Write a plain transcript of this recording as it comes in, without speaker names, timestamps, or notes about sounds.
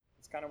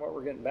kind of what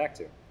we're getting back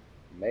to.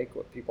 Make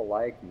what people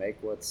like, make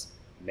what's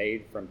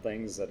made from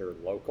things that are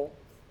local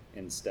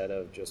instead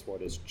of just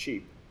what is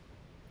cheap.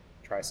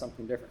 Try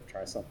something different,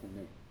 try something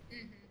new.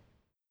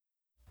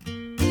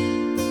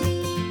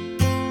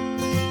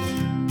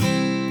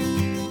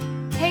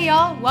 Hey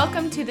y'all,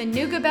 welcome to the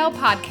Nooga Bell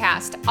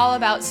podcast, all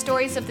about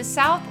stories of the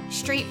South,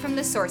 straight from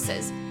the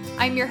sources.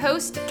 I'm your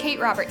host, Kate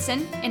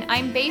Robertson, and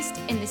I'm based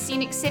in the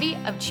scenic city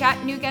of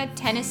Chattanooga,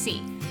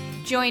 Tennessee.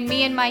 Join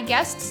me and my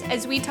guests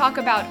as we talk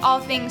about all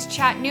things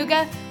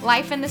Chattanooga,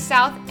 life in the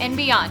South, and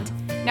beyond.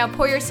 Now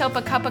pour yourself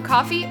a cup of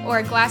coffee or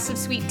a glass of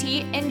sweet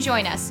tea and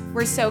join us.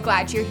 We're so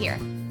glad you're here.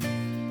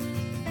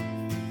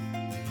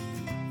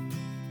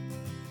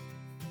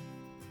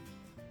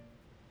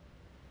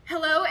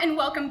 Hello and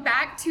welcome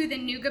back to the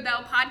Nooga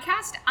Bell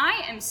podcast.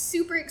 I am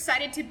super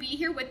excited to be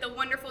here with the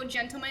wonderful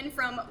gentlemen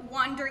from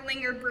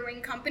WanderLinger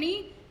Brewing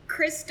Company,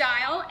 Chris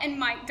Dial and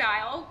Mike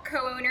Dial,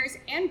 co-owners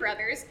and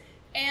brothers,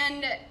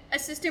 and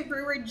assistant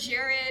brewer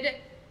Jared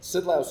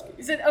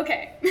Sidlowski.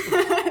 Okay.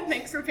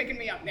 Thanks for picking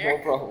me up there.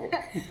 No problem.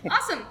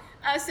 Awesome.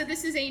 So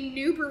this is a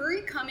new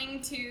brewery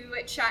coming to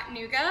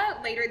Chattanooga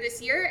later this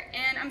year,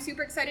 and I'm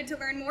super excited to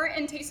learn more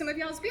and taste some of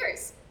y'all's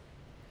beers.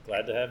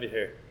 Glad to have you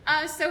here.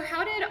 So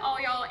how did all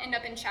y'all end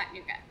up in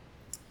Chattanooga?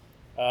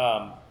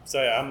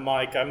 I'm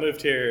Mike. I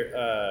moved here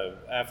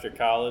after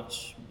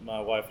college.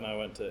 My wife and I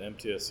went to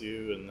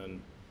MTSU and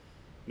then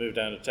moved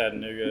down to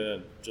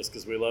Chattanooga just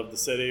because we love the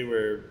city.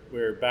 We're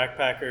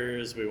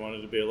backpackers. We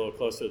wanted to be a little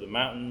closer to the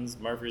mountains.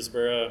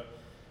 Murfreesboro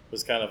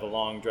was kind of a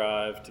long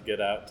drive to get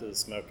out to the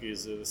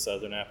Smokies or the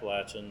Southern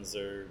Appalachians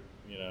or,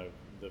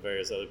 the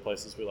various other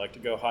places we like to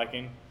go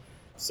hiking.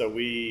 So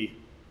we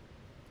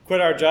quit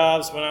our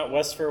jobs, went out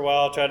west for a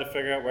while, tried to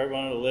figure out where we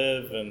wanted to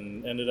live,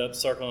 and ended up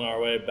circling our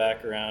way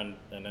back around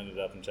and ended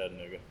up in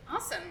Chattanooga.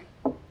 Awesome.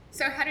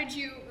 So how did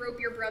you rope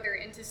your brother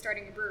into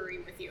starting a brewery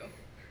with you?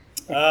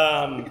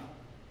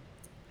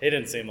 He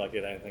didn't seem like he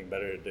had anything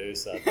better to do,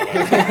 so I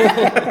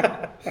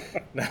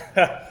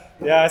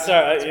thought I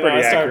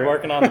started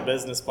working on the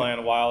business plan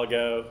a while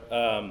ago,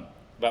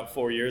 about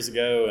 4 years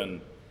ago,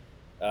 and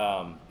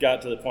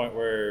got to the point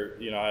where,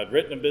 I had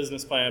written a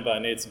business plan, but I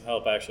needed some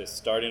help actually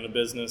starting a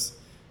business.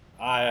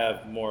 I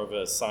have more of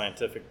a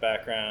scientific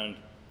background.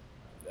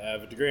 I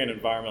have a degree in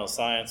environmental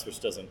science, which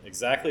doesn't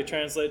exactly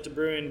translate to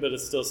brewing, but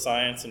it's still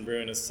science, and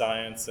brewing is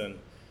science. And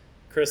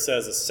Chris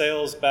has a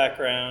sales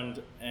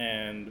background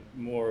and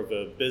more of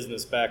a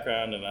business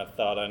background, and I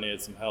thought I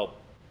needed some help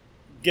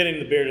getting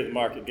the beer to the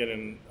market,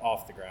 getting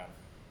off the ground.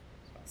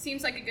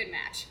 Seems like a good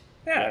match.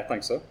 Yeah, I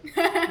think so.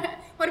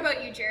 What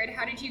about you, Jared?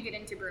 How did you get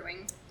into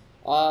brewing?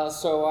 I've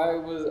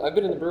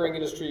been in the brewing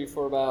industry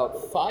for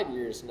about 5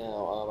 years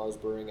now. I was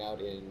brewing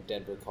out in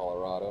Denver,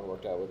 Colorado, and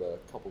worked out with a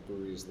couple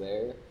breweries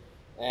there.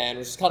 And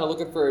was just kind of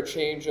looking for a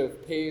change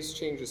of pace,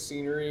 change of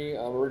scenery.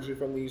 I'm originally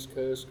from the East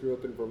Coast, grew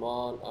up in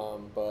Vermont,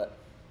 but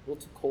a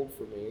little too cold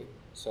for me.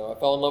 So I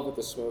fell in love with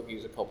the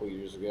Smokies a couple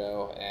years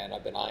ago, and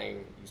I've been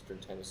eyeing Eastern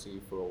Tennessee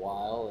for a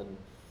while, and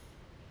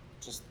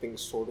just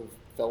things sort of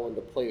fell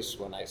into place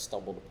when I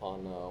stumbled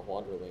upon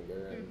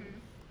WanderLinger and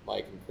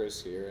Mike and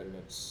Chris here, and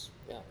it's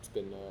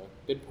been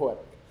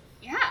poetic.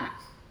 Yeah.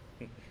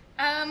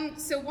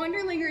 So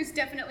WanderLinger is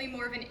definitely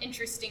more of an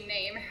interesting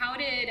name. How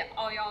did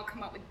all y'all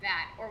come up with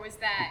that, or was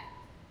that?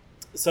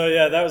 So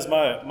yeah, that was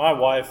my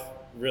wife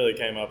really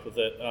came up with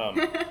it.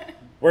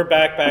 We're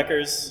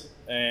backpackers,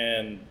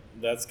 and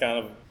that's kind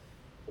of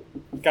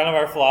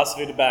our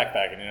philosophy to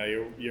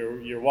backpacking.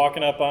 You're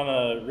walking up on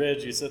a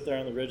ridge. You sit there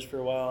on the ridge for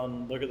a while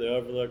and look at the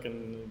overlook.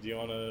 And do you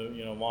want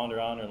to wander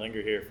on or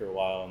linger here for a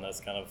while? And that's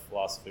kind of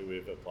philosophy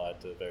we've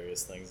applied to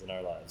various things in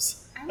our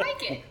lives. I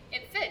like it.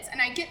 It fits,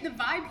 and I get the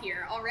vibe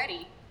here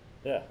already.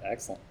 Yeah,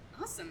 excellent.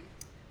 Awesome.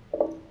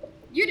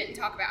 You didn't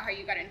talk about how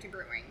you got into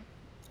brewing.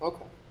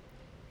 Okay.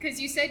 Because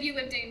you said you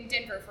lived in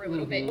Denver for a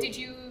little bit. Did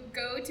you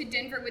go to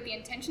Denver with the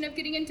intention of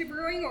getting into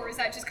brewing, or was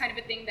that just kind of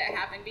a thing that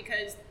happened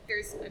because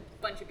there's a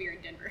bunch of beer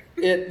in Denver?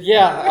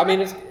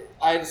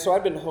 I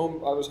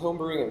was home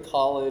brewing in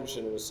college,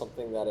 and it was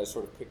something that I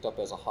sort of picked up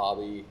as a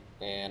hobby,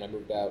 and I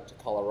moved out to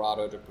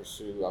Colorado to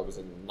pursue. I was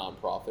in the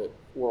nonprofit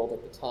world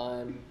at the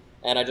time,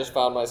 and I just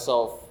found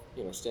myself,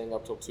 staying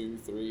up till 2,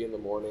 3 in the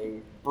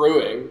morning,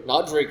 brewing,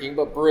 not drinking,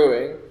 but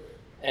brewing.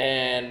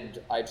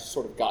 And I just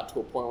sort of got to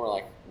a point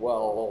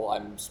where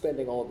I'm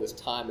spending all of this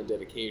time and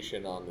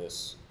dedication on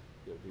this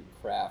new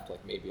craft,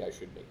 maybe I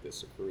should make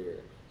this a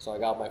career. So I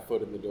got my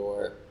foot in the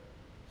door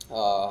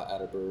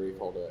at a brewery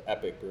called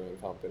Epic Brewing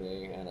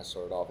Company, and I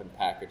started off in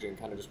packaging,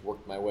 kind of just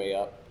worked my way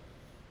up.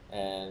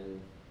 And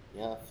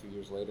a few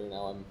years later,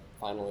 now I'm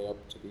finally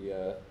up to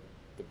the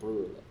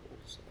brewer level.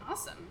 So,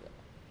 awesome. Yeah.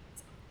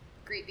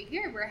 Great to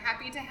hear. We're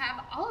happy to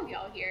have all of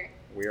y'all here.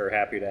 We are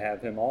happy to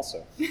have him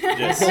also.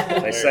 Yes.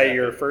 They say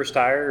your first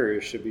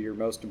hire should be your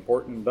most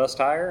important and best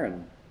hire,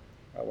 and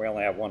we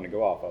only have one to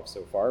go off of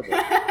so far,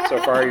 but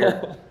so far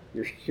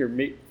you're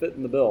meat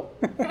fitting the bill.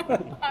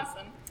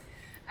 Awesome.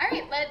 All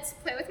right, let's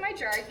play with my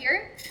jar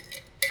here.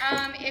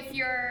 If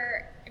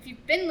you're if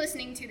you've been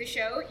listening to the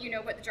show, you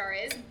know what the jar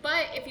is.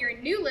 But if you're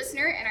a new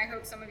listener, and I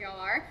hope some of y'all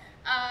are,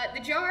 the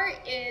jar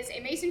is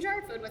a mason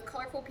jar filled with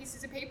colorful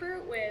pieces of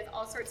paper with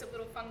all sorts of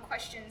little fun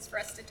questions for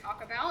us to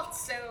talk about.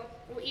 So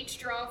we'll each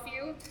draw a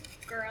few,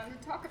 go around and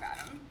talk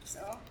about them.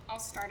 So I'll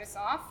start us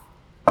off.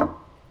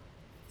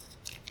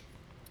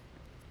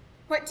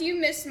 What do you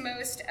miss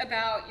most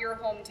about your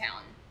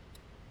hometown?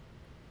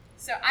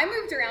 So I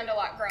moved around a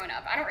lot growing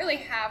up. I don't really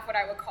have what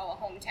I would call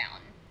a hometown.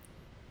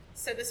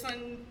 So this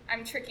one,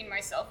 I'm tricking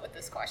myself with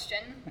this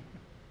question.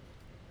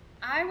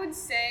 I would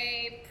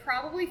say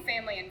probably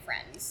family and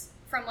friends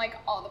from like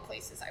all the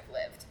places I've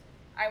lived.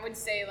 I would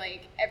say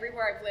like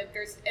everywhere I've lived,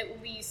 there's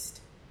at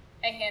least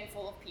a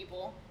handful of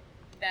people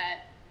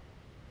that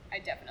I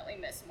definitely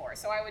miss more.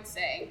 So I would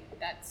say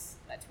that's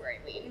where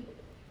I lean.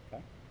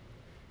 Okay.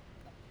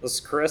 This is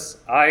Chris.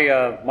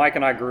 Mike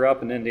and I grew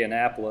up in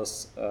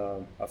Indianapolis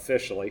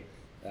officially.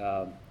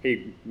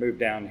 He moved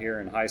down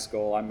here in high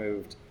school. I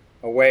moved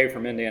away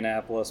from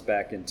Indianapolis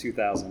back in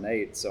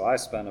 2008, so I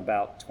spent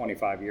about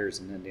 25 years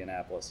in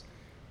Indianapolis.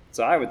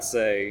 So I would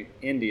say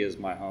Indy is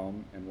my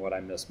home, and what I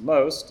miss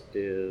most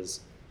is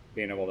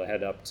being able to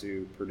head up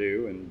to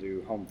Purdue and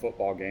do home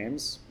football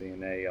games,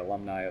 being a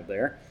alumni of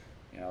there.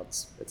 You know,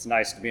 it's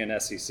nice to be in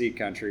SEC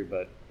country,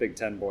 but Big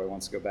Ten boy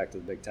wants to go back to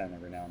the Big Ten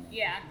every now and then.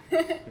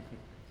 Yeah.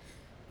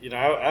 You know,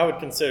 I would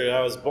consider,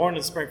 I was born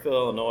in Springfield,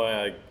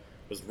 Illinois. I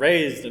was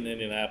raised in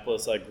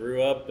Indianapolis. I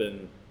grew up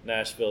in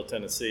Nashville,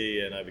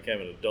 Tennessee, and I became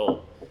an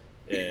adult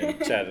in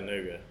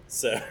Chattanooga.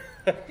 So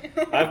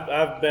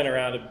I've been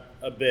around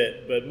a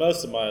bit, but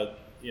most of my,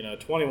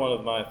 21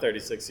 of my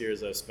 36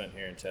 years I've spent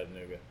here in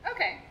Chattanooga.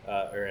 Okay.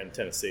 Or in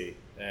Tennessee,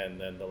 and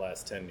then the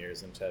last 10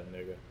 years in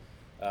Chattanooga.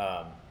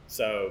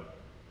 So,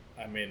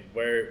 I mean,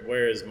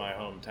 where is my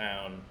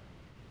hometown?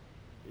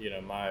 You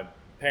know, my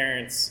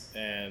parents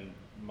and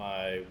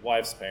my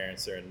wife's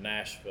parents are in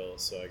Nashville,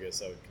 so I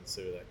guess I would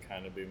consider that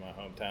kind of be my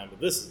hometown.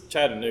 But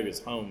Chattanooga's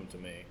home to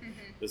me. Mm-hmm.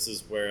 This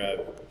is where I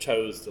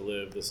chose to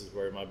live. This is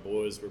where my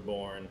boys were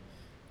born.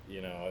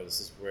 You know, this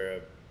is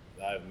where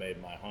I've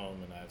made my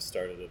home, and I've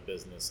started a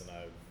business, and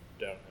I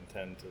don't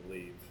intend to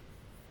leave.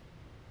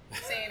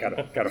 Same.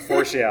 Gotta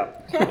force you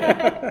out.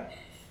 Yeah.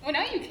 Well,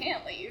 now you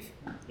can't leave.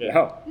 Yeah.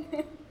 No,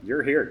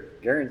 you're here,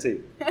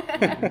 guaranteed.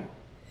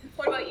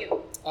 What about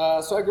you?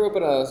 So I grew up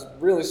in a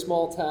really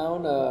small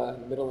town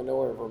in the middle of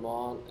nowhere,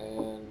 Vermont,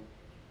 and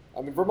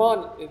I mean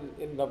Vermont in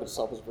and of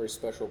itself is a very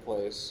special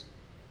place.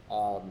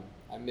 But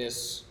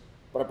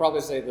I'd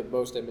probably say the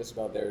most I miss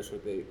about there is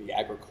with the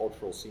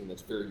agricultural scene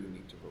that's very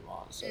unique to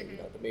Vermont. So Mm-hmm.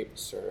 the maple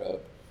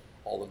syrup,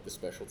 all of the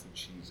specialty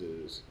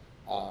cheeses.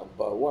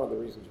 But one of the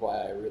reasons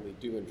why I really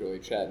do enjoy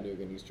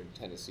Chattanooga and Eastern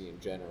Tennessee in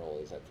general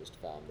is I've just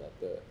found that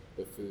the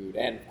food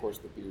and of course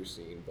the beer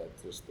scene, but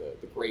just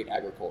the great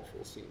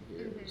agricultural scene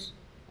here Mm-hmm. is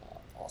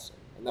awesome.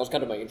 And that was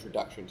kind of my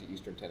introduction to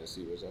Eastern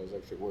Tennessee. Was I was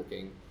actually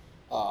working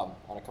on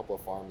a couple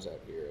of farms out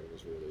here and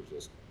was really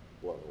just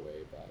blown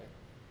away by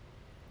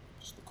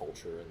just the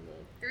culture and the.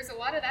 There's a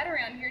lot of that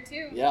around here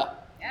too. Yeah. All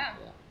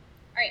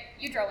right,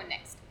 you draw one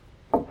next.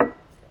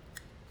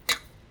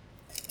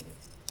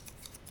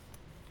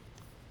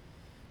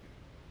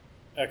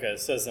 Okay,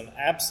 it says an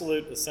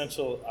absolute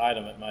essential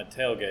item at my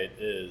tailgate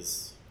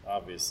is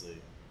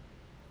obviously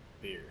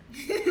beer.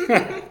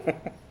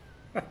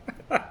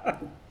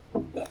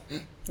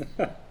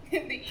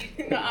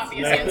 the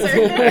obvious answer.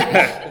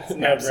 It's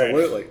no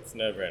Absolutely. brainer. It's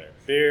no brainer.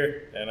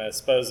 Beer, and I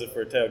suppose if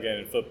we're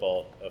tailgating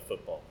football, a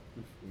football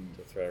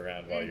to throw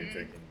around while you're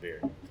drinking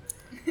beer.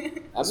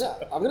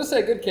 I'm gonna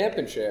say a good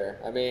camping chair.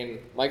 I mean,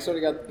 Mike's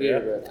already got the beer,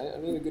 Yeah. but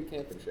I need a good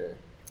camping chair.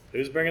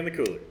 Who's bringing the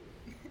cooler?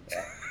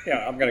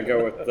 Yeah, I'm gonna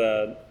go with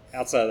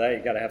outside of that.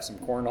 You got to have some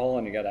cornhole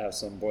and you got to have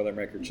some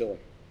Boilermaker chili.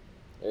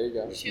 There you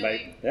go.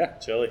 Chili.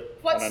 Chili?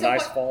 On a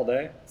nice fall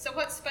day. So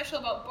what's special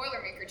about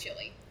Boilermaker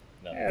chili?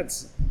 No. Yeah,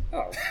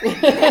 of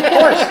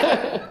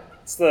course.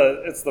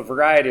 It's the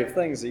variety of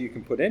things that you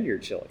can put into your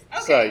chili.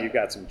 Okay. So you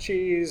got some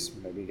cheese,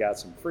 maybe you got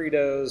some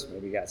Fritos,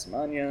 maybe you got some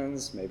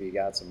onions, maybe you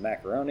got some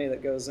macaroni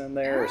that goes in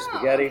there or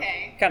spaghetti.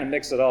 Okay. Kind of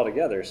mix it all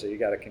together. So you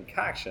got a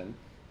concoction.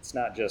 It's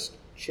not just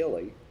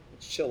chili.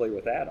 It's chili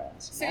with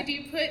add-ons. So do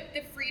you put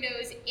the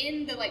Fritos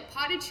in the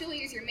potted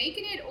chili as you're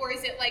making it, or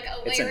is it like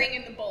a It's layering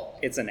in the bowl?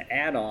 It's an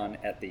add-on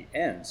at the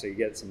end, so you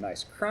get some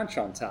nice crunch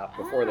on top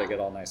before they get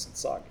all nice and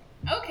soggy.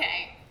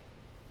 Okay.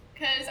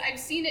 Because I've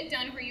seen it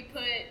done where you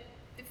put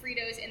the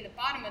Fritos in the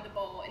bottom of the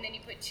bowl, and then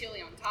you put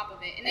chili on top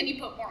of it, and then you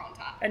put more on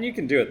top. And you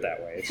can do it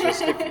that way. It's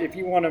just if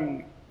you want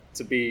them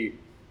to be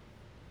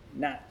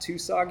not too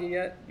soggy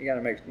yet, you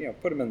got to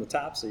put them in the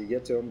top so you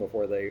get to them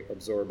before they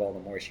absorb all the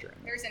moisture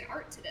in there. There's an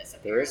art to this,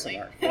 apparently. There is an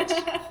art.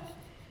 Yes.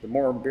 The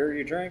more beer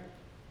you drink,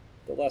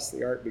 the less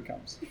the art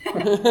becomes.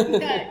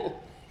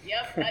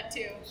 Yep, that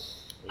too.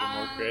 The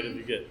more creative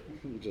you get.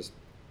 You just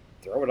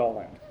throw it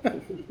all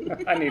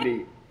in. I need to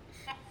eat.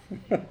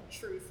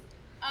 Truth.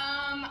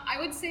 I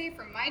would say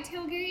for my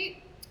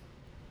tailgate,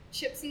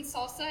 chips and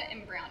salsa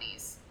and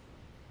brownies.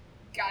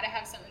 Gotta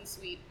have something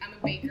sweet. I'm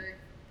a baker.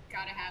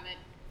 Gotta have it.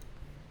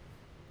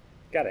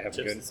 Gotta have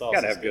Chips and good. sauce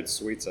Gotta is have good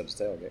sweets at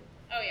the tailgate.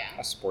 Oh, yeah.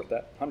 I support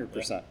that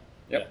 100%.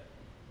 Yeah. Yep.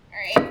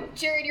 All right.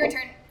 Jared, your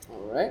turn.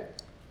 All right.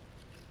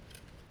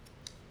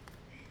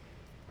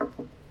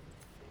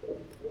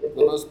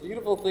 The most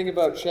beautiful thing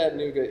about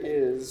Chattanooga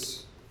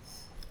is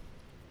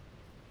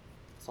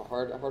it's a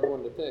hard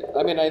one to pick.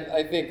 I mean,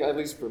 I think, at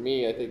least for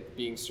me, I think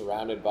being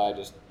surrounded by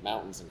just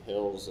mountains and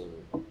hills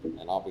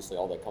and obviously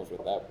all that comes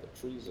with that, with the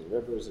trees and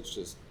rivers, it's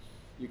just,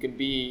 you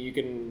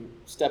can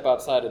step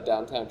outside of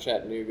downtown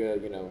Chattanooga,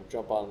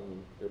 jump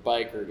on your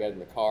bike or get in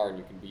the car and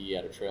you can be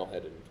at a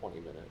trailhead in 20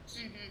 minutes.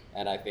 Mm-hmm.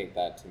 And I think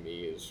that to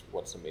me is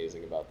what's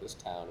amazing about this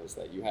town is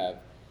that you have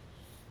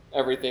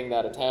everything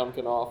that a town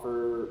can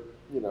offer,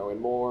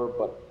 and more,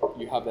 but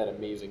you have that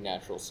amazing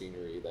natural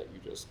scenery that you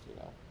just,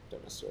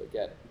 don't necessarily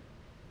get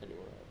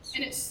anywhere else.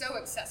 And it's so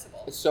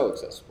accessible. It's so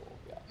accessible,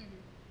 yeah. Mm-hmm.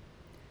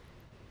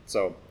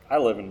 So I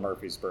live in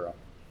Murfreesboro,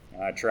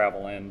 and I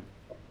travel in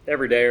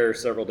every day or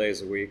several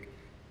days a week.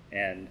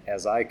 And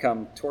as I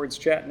come towards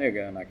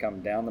Chattanooga, and I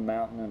come down the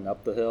mountain and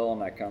up the hill,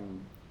 and I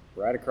come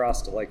right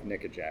across to Lake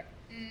Nickajack.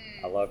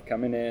 I love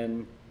coming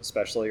in,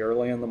 especially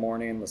early in the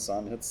morning. The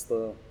sun hits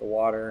the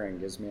water and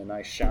gives me a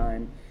nice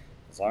shine.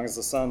 As long as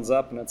the sun's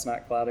up and it's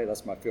not cloudy,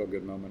 that's my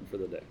feel-good moment for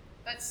the day.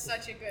 That's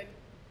such a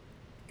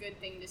good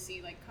thing to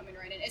see, like, coming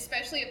right in,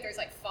 especially if there's,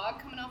 like,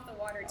 fog coming off the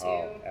water, too.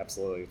 Oh,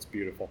 absolutely. It's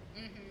beautiful.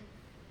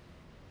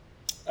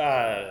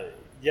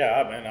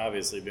 Yeah, I mean,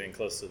 obviously being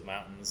close to the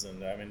mountains,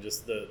 and I mean,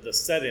 just the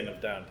setting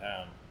of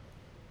downtown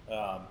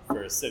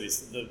for a city.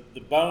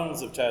 The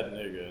bones of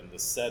Chattanooga and the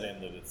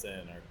setting that it's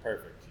in are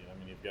perfect. I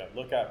mean, you've got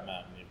Lookout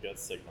Mountain, you've got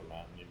Signal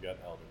Mountain, you've got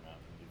Elder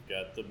Mountain, you've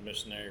got the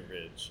Missionary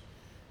Ridge,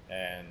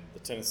 and the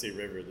Tennessee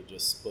River that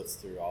just splits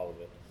through all of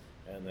it.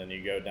 And then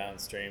you go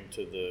downstream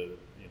to the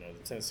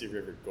Tennessee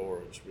River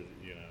Gorge, which,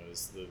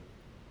 is the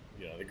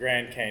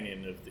Grand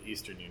Canyon of the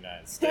eastern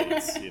United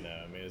States. I mean,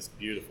 it's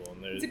beautiful.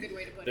 And That's a good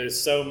way to put it.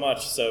 There's so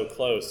much so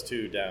close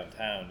to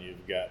downtown.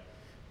 You've got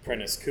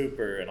Prentice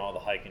Cooper and all the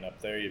hiking up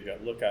there. You've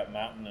got Lookout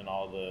Mountain and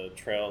all the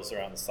trails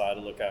around the side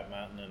of Lookout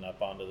Mountain and up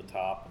onto the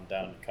top and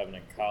down to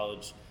Covenant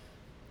College.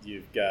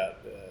 You've got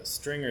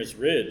Stringer's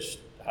Ridge,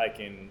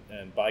 hiking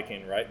and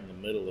biking right in the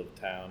middle of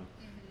town.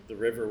 The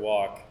River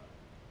Walk,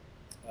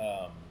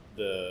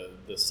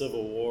 the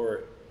Civil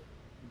War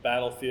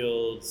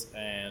battlefields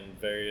and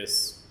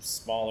various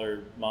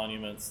smaller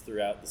monuments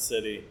throughout the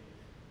city,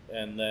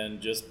 and then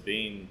just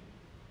being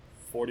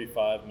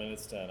 45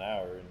 minutes to an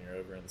hour and you're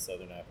over in the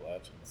Southern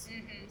Appalachians.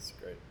 It's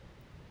great.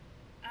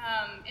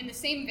 In the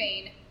same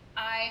vein,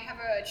 I have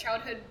a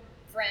childhood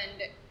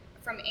friend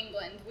from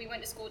England. We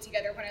went to school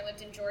together when I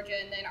lived in Georgia,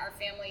 and then our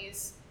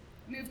families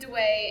moved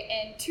away,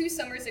 and 2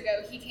 summers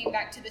ago he came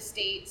back to the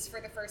States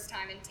for the first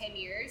time in 10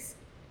 years,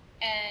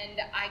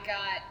 and I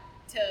got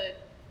to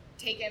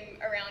take him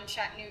around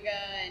Chattanooga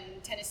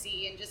and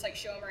Tennessee and just, like,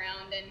 show him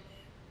around. And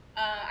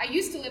I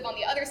used to live on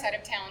the other side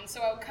of town, so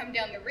I would come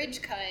down the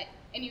ridge cut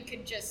and you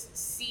could just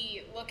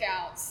see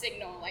Lookout,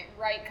 Signal, like,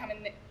 right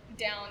coming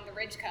down the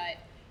ridge cut.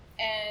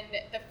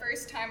 And the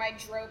first time I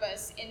drove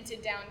us into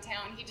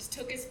downtown, he just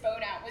took his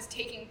phone out, was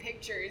taking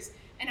pictures,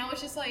 and I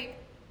was just like,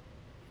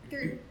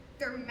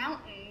 they're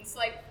mountains.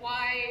 Like,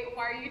 why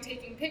are you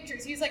taking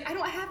pictures? He was like, I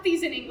don't have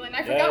these in England.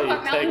 I forgot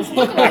what mountains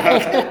look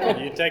like.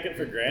 You take it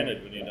for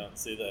granted when you don't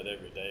see that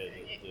every day,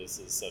 that this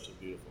is such a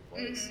beautiful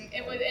place.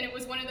 It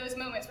was one of those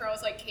moments where I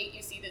was like, Kate,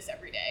 you see this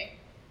every day.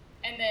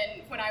 And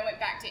then when I went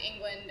back to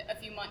England a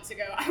few months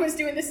ago, I was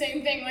doing the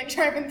same thing, like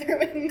driving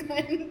through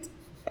England.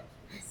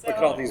 So, look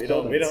at all these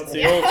buildings. We don't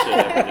see old shit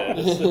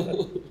every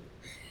day.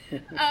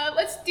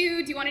 do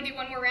you want to do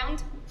one more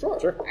round?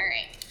 Sure. All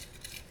right.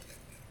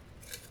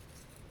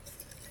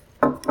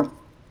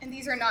 And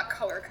these are not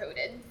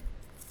color-coded.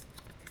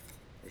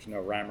 There's no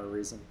rhyme or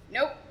reason?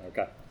 Nope.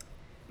 Okay.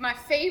 My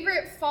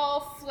favorite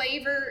fall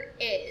flavor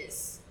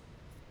is...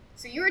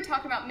 So you were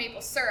talking about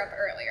maple syrup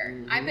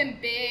earlier. I've been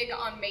big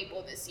on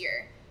maple this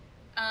year.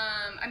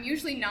 I'm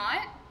usually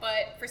not,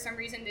 but for some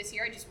reason this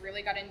year I just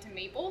really got into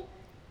maple.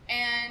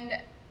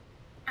 And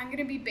I'm going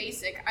to be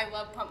basic. I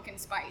love pumpkin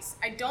spice.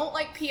 I don't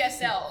like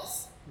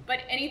PSLs,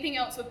 but anything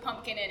else with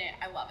pumpkin in it,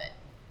 I love it.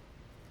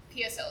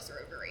 PSLs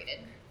are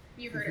overrated.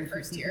 You heard it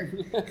first here.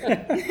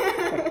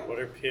 What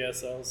are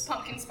PSLs?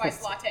 Pumpkin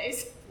spice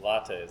lattes.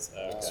 Lattes.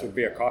 Okay. This would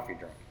be a coffee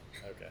drink.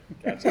 Okay,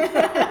 gotcha.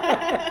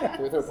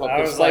 Can we throw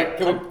I was like,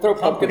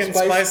 pumpkin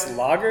spice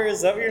lager?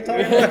 Is that what you're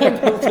talking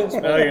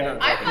about? No, you're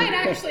not. I might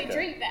actually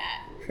drink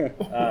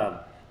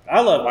that.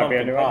 I love Might be a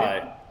pumpkin new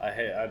pie.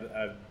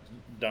 I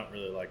don't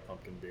really like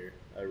pumpkin beer.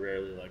 I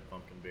rarely like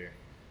pumpkin beer.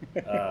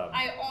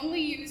 I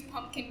only use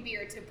pumpkin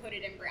beer to put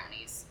it in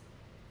brownies.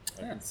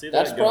 I can see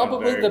That's that going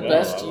probably very the well.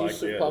 best I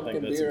use of I pumpkin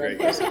think that's beer. a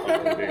great use of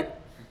pumpkin beer.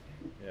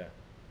 Yeah.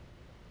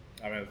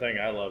 I mean, the thing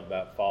I love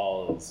about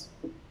fall is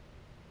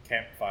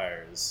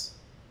campfires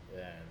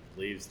and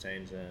leaves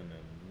changing and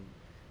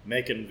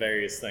making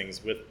various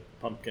things with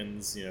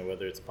pumpkins,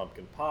 whether it's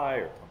pumpkin pie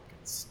or pumpkin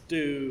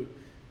stew,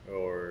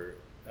 or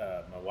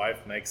my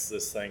wife makes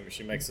this thing,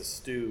 she makes a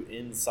stew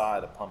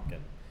inside a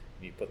pumpkin,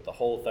 and you put the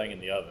whole thing in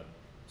the oven.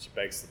 She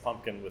bakes the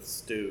pumpkin with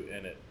stew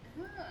in it,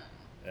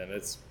 and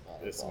it's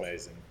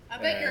amazing. I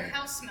bet your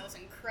house smells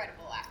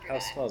incredible after that.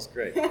 House smells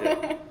great,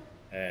 yeah.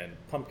 And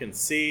pumpkin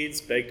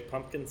seeds, baked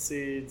pumpkin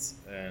seeds,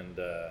 and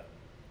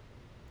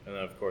then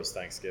of course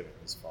Thanksgiving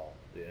is fall,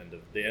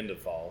 the end of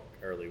fall,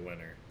 early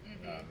winter, and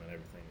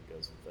everything that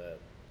goes with that.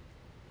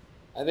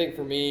 I think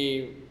for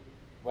me,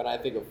 when I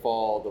think of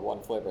fall, the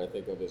one flavor I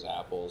think of is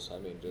apples. I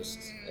mean,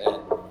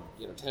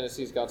 and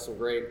Tennessee's got some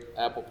great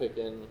apple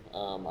picking.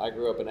 I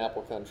grew up in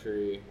apple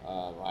country.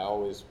 I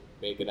always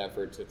make an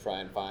effort to try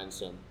and find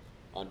some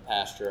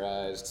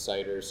unpasteurized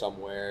cider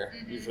somewhere,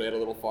 usually at a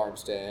little farm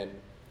stand,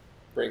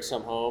 bring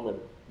some home, and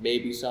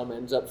maybe some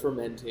ends up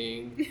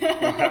fermenting.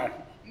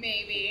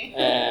 Maybe.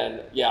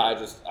 And yeah,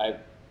 I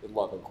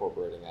love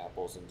incorporating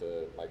apples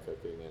into my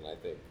cooking, and I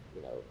think,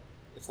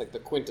 it's like the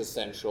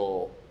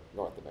quintessential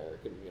North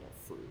American,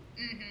 fruit.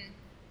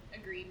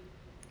 Agreed.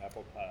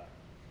 Apple pie.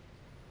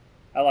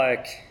 I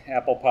like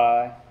apple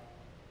pie,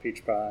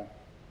 peach pie,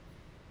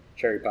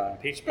 cherry pie.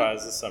 Peach pie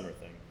is a summer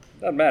thing.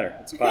 Doesn't matter.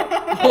 It's a pie.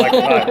 I like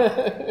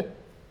pie.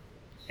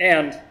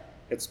 And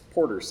it's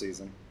porter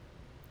season,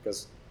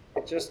 because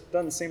it just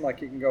doesn't seem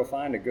like you can go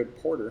find a good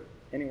porter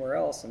anywhere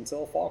else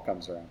until fall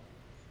comes around.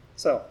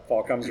 So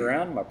fall comes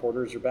around, my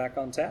porters are back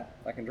on tap.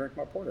 I can drink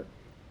my porter.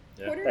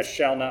 Yeah. That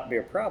shall not be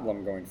a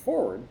problem going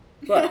forward,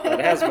 but that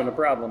has been a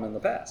problem in the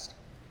past.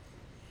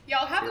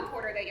 Y'all have a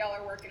porter that y'all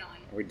are working on.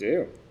 We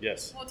do.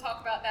 Yes. We'll talk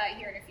about that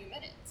here in a few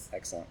minutes.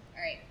 Excellent.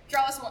 All right.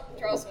 Draw us one.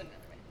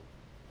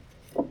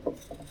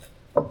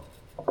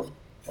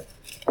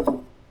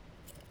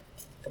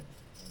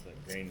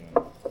 That green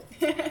one.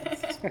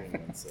 That's the green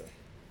one, so.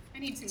 I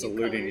need some It's new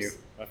eluding colors. you.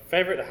 My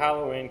favorite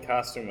Halloween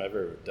costume I've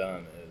ever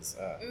done is.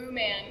 Ooh,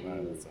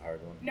 man. That's a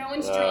hard one. No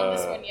one's drawn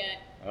this one yet.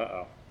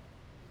 Uh-oh. God,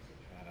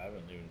 I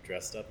haven't even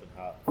dressed up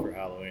for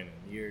Halloween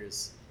in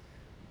years.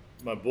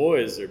 My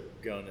boys are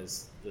going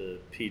as the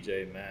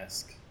PJ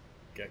Mask,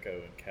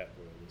 Gecko, and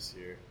Catboy this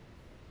year.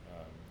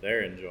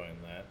 They're enjoying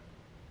that.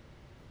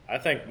 I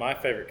think my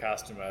favorite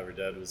costume I ever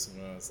did was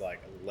when I was like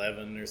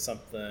 11 or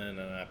something, and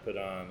I put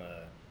on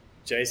a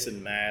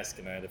Jason mask,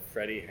 and I had a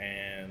Freddy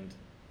hand,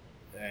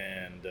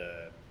 and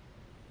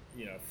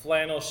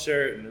flannel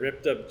shirt, and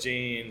ripped up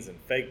jeans, and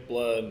fake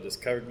blood, and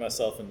just covered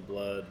myself in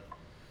blood.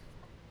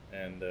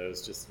 And it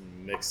was just a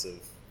mix of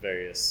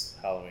various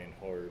Halloween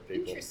horror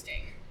people.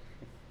 Interesting.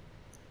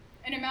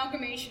 An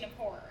amalgamation of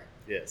horror.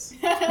 Yes.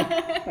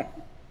 I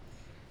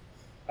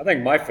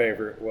think my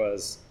favorite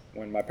was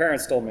when my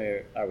parents told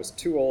me I was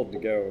too old to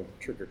go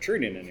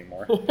trick-or-treating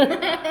anymore.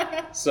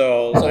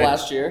 So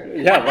last year?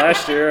 Yeah,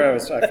 last year I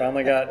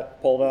finally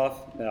got pulled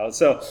off. No,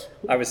 so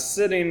I was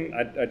sitting,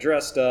 I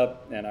dressed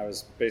up, and I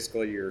was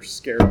basically your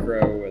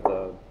scarecrow with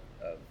a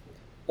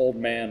old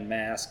man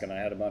mask, and I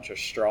had a bunch of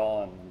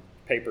straw and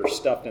paper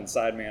stuffed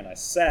inside me, and I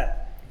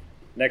sat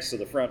next to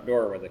the front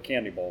door where the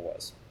candy bowl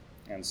was.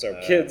 And so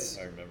kids,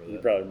 I remember that. You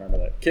probably remember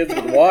that. Kids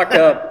would walk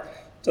up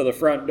to the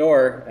front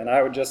door, and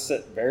I would just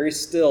sit very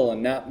still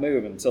and not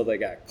move until they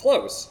got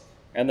close.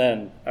 And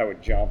then I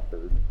would jump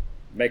or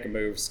make a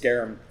move,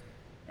 scare them.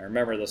 I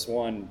remember this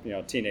one,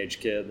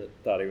 teenage kid that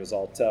thought he was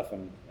all tough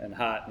and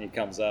hot, and he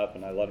comes up,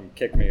 and I let him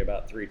kick me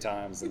about 3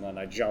 times, and then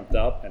I jumped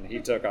up, and he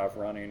took off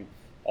running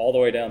all the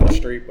way down the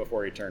street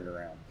before he turned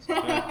around. So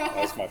that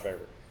was my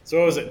favorite. So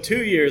what was it,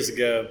 2 years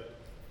ago,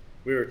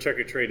 we were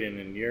trick-or-treating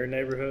in your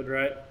neighborhood,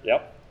 right?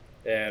 Yep.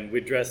 And we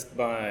dressed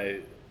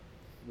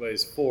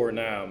he's 4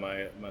 now,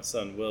 my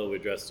son Will, we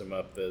dressed him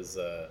up as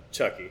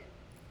Chucky.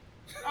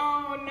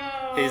 Oh,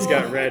 no. He's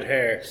got red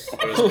hair.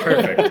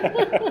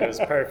 It was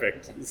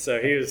perfect.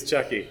 So he was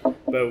Chucky.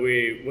 But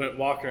we went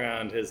walking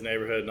around his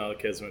neighborhood, and all the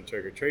kids went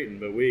trick-or-treating,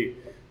 but we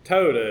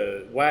towed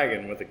a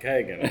wagon with a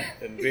keg in it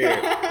and beer.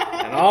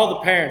 And all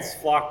the parents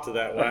flocked to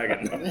that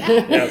wagon.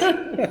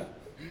 Yes.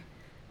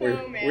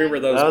 We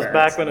were those. That was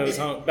parents.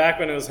 back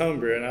when it was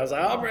homebrew, and I was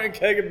like, I'll bring a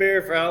keg of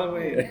beer for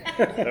Halloween.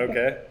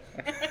 Okay.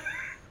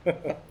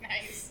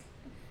 Nice.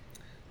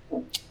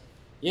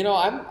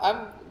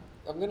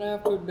 I'm gonna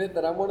have to admit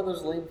that I'm one of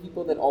those lame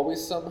people that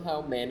always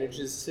somehow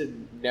manages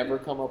to never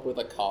come up with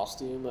a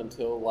costume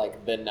until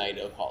like the night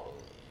of Halloween.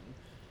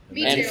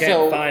 Me And too. you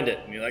can't find it,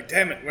 and you're like,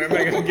 damn it, where am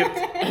I going to get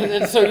it?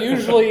 And so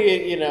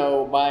usually,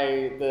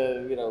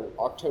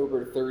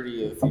 October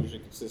 30th usually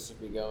consists of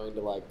me going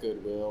to like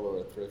Goodwill or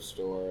a thrift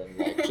store and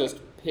like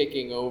just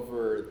picking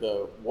over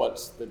the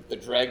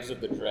dregs of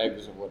the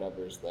dregs of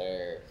whatever's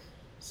there.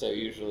 So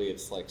usually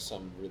it's like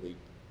some really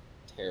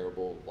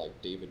terrible like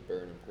David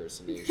Byrne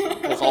impersonation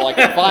because all I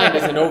can find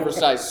is an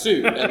oversized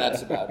suit, and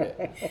that's about it.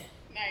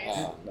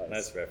 Nice.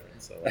 Nice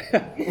reference. I like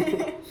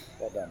that.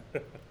 Well done.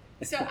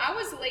 So I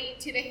was late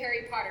to the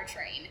Harry Potter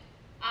train.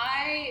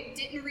 I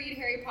didn't read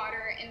Harry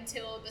Potter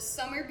until the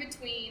summer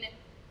between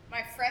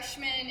my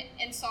freshman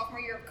and sophomore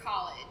year of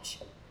college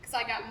because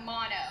I got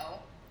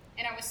mono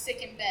and I was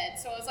sick in bed.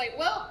 So I was like,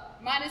 well,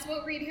 might as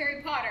well read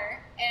Harry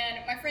Potter.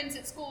 And my friends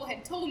at school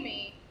had told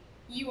me,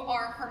 you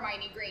are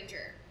Hermione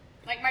Granger.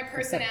 Like my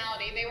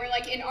personality. They were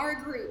like, in our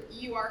group,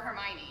 you are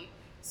Hermione.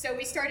 So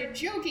we started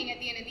joking at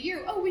the end of the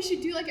year, oh, we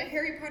should do like a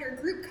Harry Potter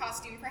group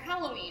costume for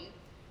Halloween.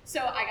 So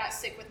I got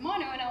sick with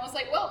mono, and I was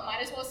like, well,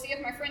 might as well see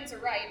if my friends are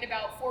right. And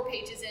about 4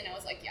 pages in, I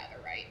was like, yeah,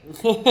 they're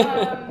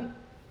right.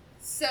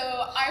 So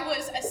I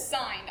was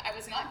assigned, I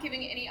was not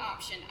giving any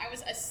option, I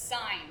was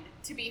assigned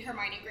to be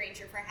Hermione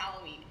Granger for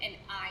Halloween, and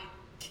I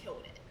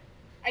killed it.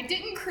 I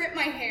didn't crimp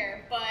my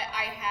hair, but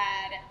I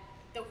had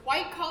the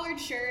white collared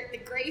shirt, the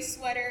gray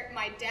sweater.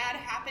 My dad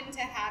happened to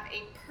have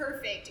a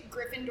perfect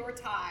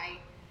Gryffindor tie.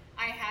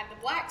 I had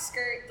the black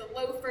skirt, the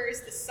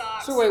loafers, the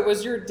socks. So wait,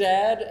 was your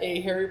dad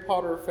a Harry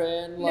Potter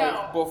fan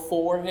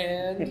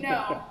beforehand?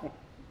 No.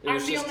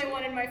 I'm the only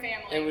one in my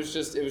family. It was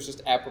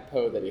just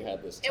apropos that he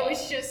had this tie. It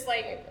was just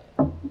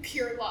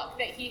pure luck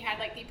that he had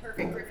the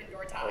perfect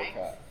Gryffindor tie.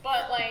 Okay.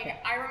 But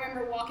I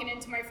remember walking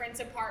into my friend's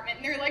apartment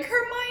and they're like,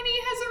 Hermione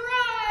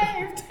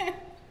has arrived.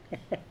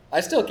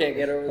 I still can't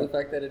get over the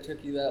fact that it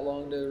took you that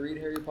long to read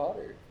Harry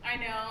Potter. I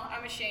know,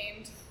 I'm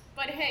ashamed.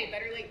 But hey,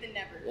 better late than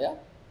never. Yeah. All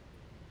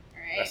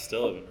right. I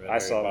still haven't read I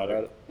Harry saw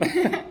Potter.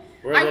 it.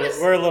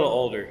 We're a little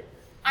older.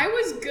 I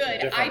was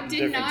good.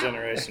 Different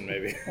generation,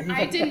 maybe.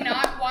 I did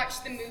not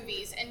watch the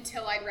movies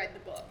until I'd read the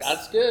books.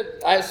 That's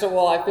good. I feel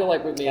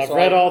like with me, I've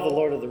read all the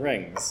Lord of the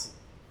Rings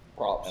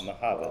props and the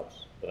Hobbit,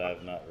 but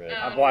I've not read.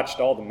 I've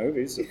watched all the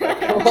movies. If that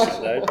counts.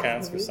 That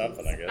counts for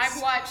something, I guess.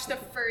 I've watched the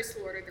first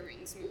Lord of the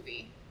Rings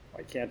movie.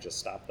 Well, you can't just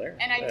stop there.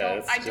 And I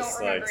don't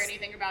remember like,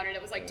 anything about it.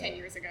 It was 10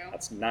 years ago.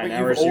 That's 9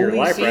 hours of your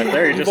life right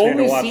there. You just need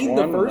to watch one,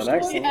 the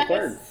next one, the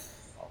third.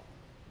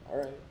 All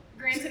right.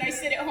 Granted, I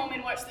sit at home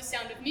and watch The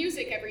Sound of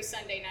Music every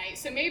Sunday night,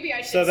 so maybe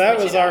I should. So that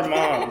was switch it our up.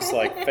 mom's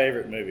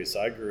favorite movie.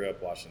 So I grew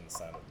up watching The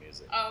Sound of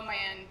Music. Oh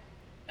man,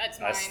 that's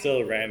mine. I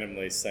still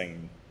randomly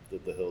sing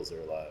that The Hills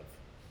Are Alive.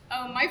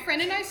 Oh, my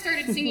friend and I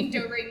started singing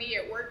Do Re Mi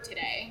at work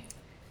today.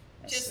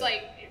 Just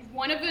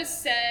one of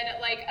us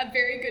said a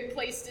very good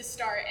place to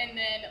start, and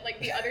then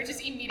the other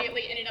just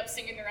immediately ended up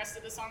singing the rest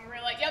of the song. And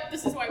we're like, yep,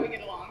 this is why we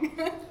get along.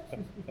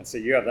 And so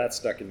you have that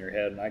stuck in your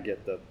head, and I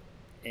get the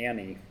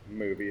Annie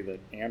movie that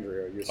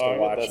Andrea used to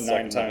watch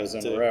 9 times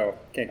in a row.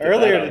 Can't get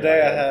Earlier that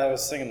today, I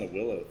was singing the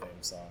Willow theme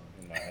song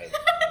in my head.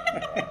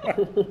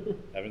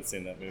 Haven't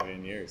seen that movie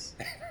in years.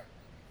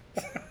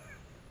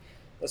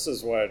 This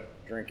is what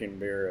drinking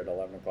beer at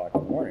 11 o'clock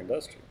in the morning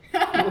does to you.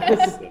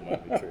 That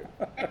might be true.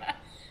 All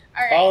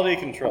right. Quality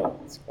control.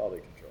 It's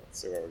quality control. Let's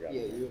see what we got.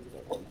 Yeah, you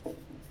I'll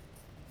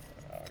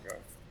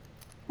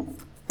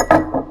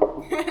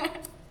go.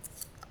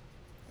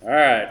 All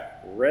right,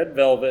 red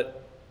velvet,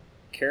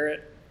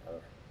 carrot, or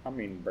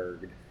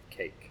hummingbird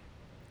cake.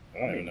 I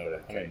don't even know what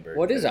a hummingbird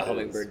What is a cake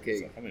hummingbird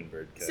cake? It's a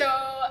hummingbird cake. So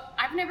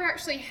I've never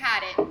actually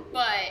had it,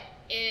 but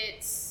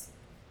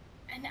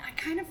and I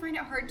kind of find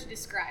it hard to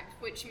describe,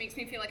 which makes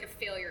me feel like a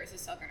failure as a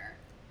Southerner.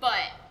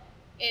 But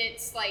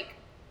it's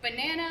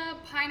banana,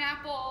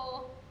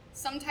 pineapple,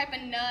 some type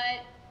of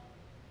nut.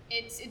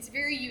 It's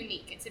very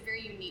unique. It's a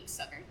very unique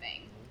Southern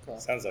thing.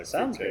 Okay.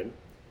 Sounds good.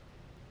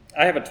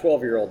 I have a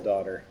 12-year-old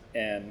daughter,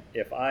 and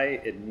if I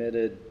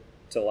admitted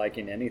to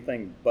liking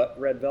anything but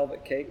red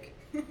velvet cake,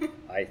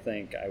 I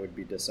think I would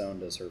be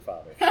disowned as her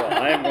father. So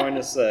I am going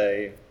to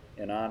say,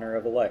 in honor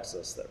of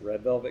Alexis, that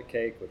red velvet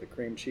cake with a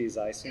cream cheese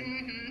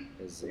icing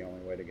is the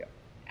only way to go.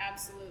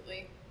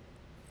 Absolutely.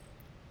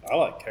 I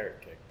like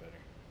carrot cake better.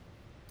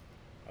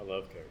 I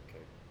love carrot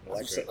cake.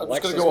 Alexis I'm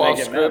just going to may go off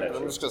get mad script. at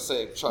I'm you. just going to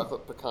say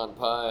chocolate pecan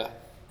pie,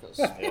 because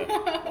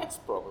Yeah. that's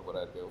probably what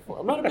I'd go for.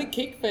 I'm not a big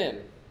cake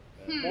fan.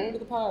 More into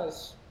the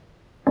pies.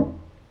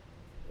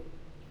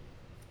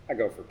 I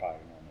go for pie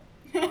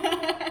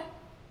normally.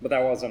 But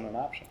that wasn't an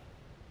option.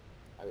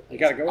 You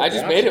gotta go with I the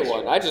just made it options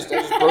one. here. I just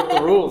broke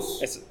the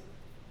rules. It's,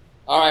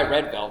 All right,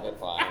 red velvet,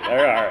 fine. all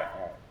right.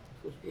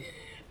 All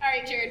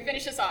right, Jared,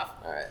 finish us off.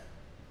 All right.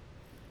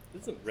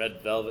 Isn't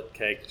red velvet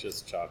cake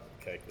just chocolate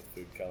cake with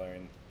food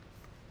coloring?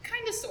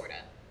 Kinda, sorta.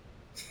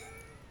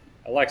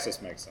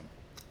 Alexis makes them.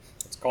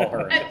 Let's call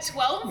her. At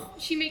 12,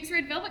 she makes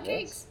red velvet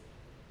cakes.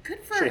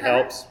 Good for her. She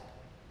helps.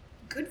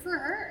 Good for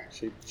her.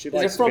 She Is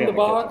likes it to be from in the kitchen.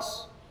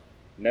 box?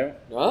 No.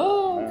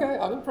 Oh, okay.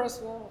 I'm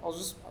impressed now. I was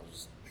just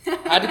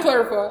had to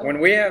clarify. When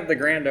we have the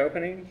grand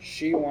opening,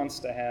 she wants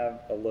to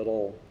have a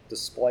little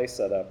display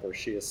set up where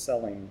she is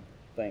selling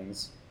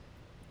things,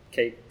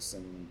 cakes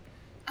and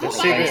Oh,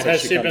 different things that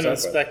Has she comes been up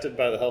with. inspected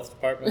by the health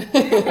department?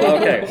 Well,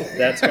 okay,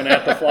 that's going to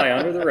have to fly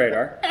under the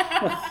radar.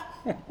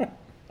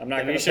 I'm not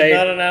And going you to should pay.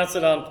 not announce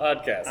it on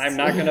podcasts. I'm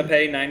not going to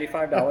pay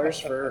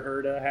 $95 for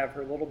her to have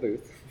her little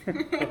booth.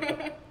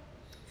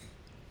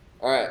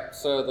 All right.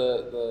 So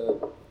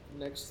the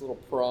next little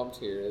prompt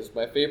here is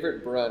my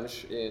favorite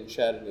brunch in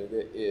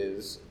Chattanooga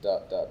is ...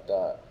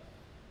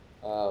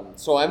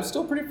 So I'm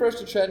still pretty fresh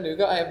to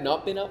Chattanooga. I have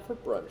not been out for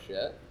brunch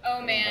yet.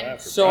 Oh, man.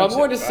 So I'm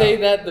going to say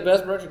that the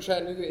best brunch in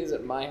Chattanooga is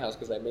at my house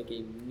because I make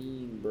a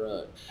mean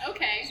brunch.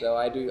 Okay. So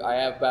I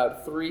have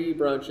about 3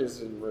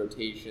 brunches in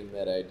rotation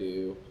that I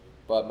do,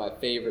 but my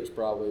favorite's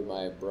probably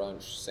my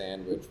brunch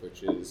sandwich,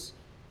 which is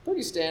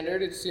pretty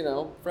standard. It's,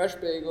 fresh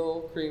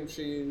bagel, cream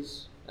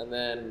cheese, and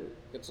then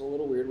it's a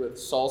little weird with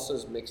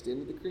salsas mixed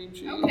into the cream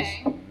cheese.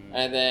 Okay.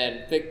 And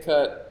then thick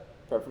cut,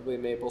 preferably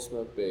maple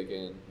smoked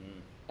bacon,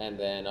 and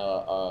then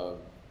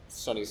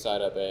sunny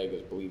side up egg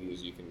as bleedy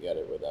as you can get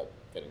it without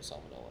getting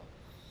salmonella.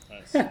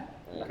 Nice. I'm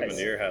coming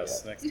to your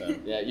house next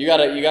time. Yeah, you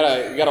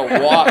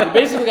gotta walk. You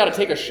basically gotta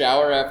take a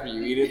shower after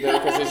you eat it, though,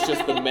 because it's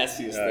just the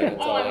messiest thing.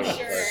 It's I'm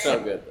sure. So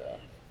good, though.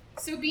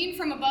 So being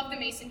from above the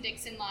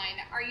Mason-Dixon line,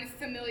 are you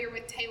familiar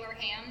with Taylor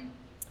ham?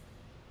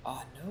 No,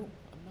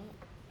 I'm not.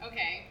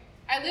 Okay.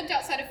 I lived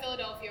outside of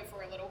Philadelphia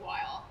for a little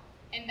while,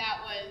 and that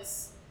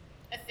was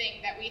a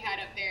thing that we had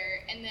up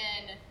there. And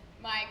then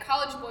my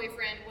college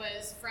boyfriend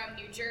was from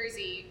New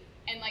Jersey,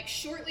 and like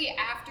shortly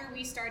after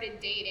we started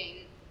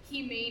dating,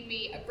 he made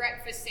me a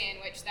breakfast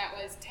sandwich that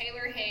was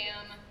Taylor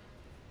ham,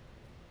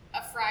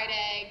 a fried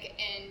egg,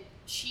 and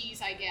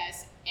cheese, I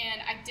guess.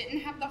 And I didn't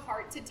have the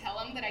heart to tell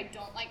him that I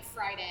don't like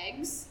fried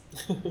eggs.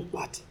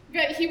 What?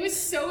 But he was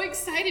so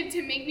excited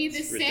to make me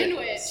this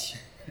sandwich.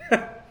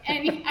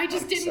 And I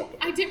just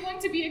I didn't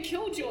want to be a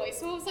killjoy.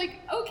 So I was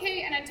like,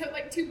 okay. And I took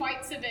like 2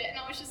 bites of it, and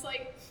I was just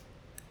like,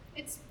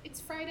 it's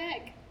fried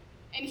egg.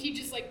 And he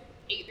just like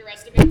ate the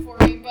rest of it for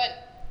me.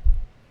 But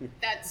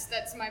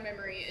that's my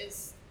memory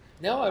is.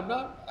 No, I'm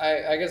not.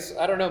 I guess,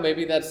 I don't know,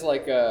 maybe that's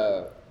like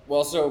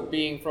well, so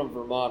being from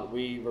Vermont,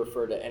 we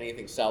refer to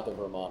anything south of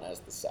Vermont as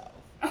the South.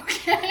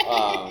 Okay.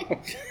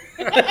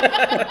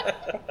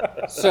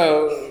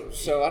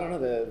 So I don't know,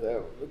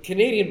 the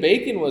Canadian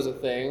bacon was a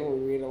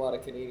thing. We ate a lot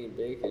of Canadian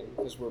bacon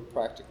because we're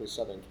practically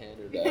southern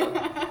Canada.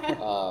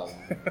 Well,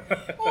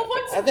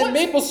 and then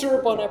maple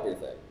syrup on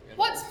everything. You know?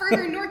 What's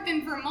further north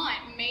than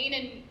Vermont? Maine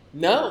and...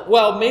 No,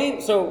 well,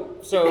 Maine, so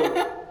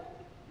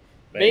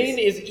Maine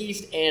is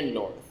east and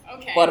north.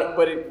 Okay. But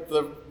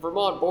the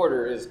Vermont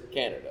border is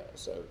Canada,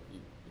 so you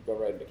go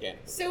right into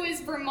Canada. So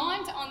is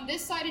Vermont on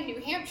this side and New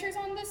Hampshire's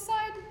on this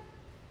side?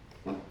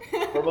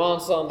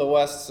 Vermont's on the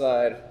west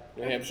side,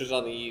 New Hampshire's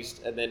on the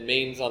east, and then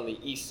Maine's on the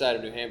east side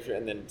of New Hampshire,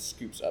 and then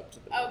scoops up to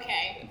the north.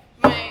 Okay.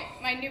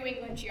 My New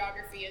England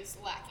geography is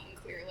lacking,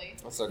 clearly.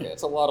 That's okay.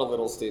 It's a lot of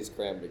little states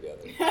crammed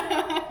together.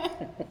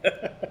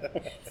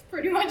 It's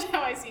pretty much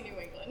how I see New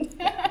England.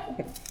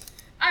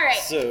 All right.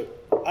 So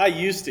I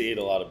used to eat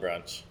a lot of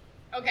brunch.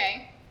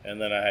 Okay. And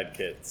then I had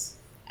kids.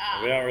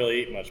 We don't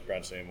really eat much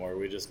brunch anymore.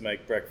 We just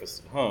make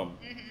breakfast at home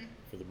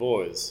for the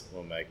boys.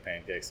 We'll make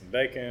pancakes and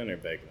bacon, or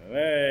bacon and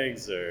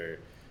eggs, or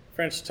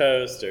French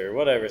toast, or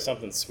whatever,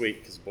 something sweet,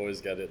 because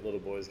little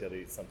boys got to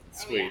eat something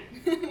sweet.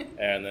 Yeah.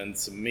 And then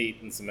some meat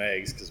and some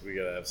eggs, because we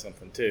got to have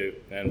something too,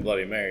 and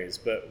Bloody Marys.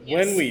 But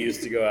Yes. when we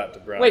used to go out to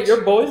brunch... Wait,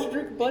 your boys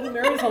drink Bloody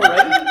Marys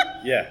already?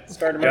 Yeah.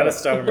 Start 'em Gotta early.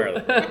 start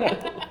them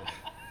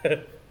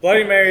early.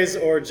 Bloody Marys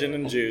or gin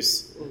and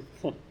juice.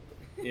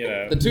 You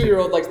know. The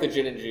 2-year-old likes the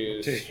gin and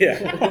juice.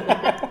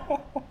 Yeah.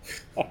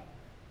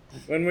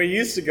 When we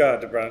used to go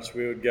out to brunch,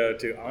 we would go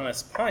to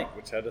Honest Pint,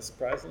 which had a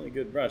surprisingly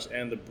good brunch,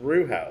 and the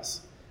Brew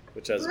House,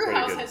 which has Brew a pretty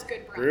House good. has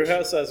good brunch. Brew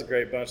House has a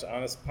great brunch.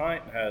 Honest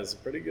Pint has a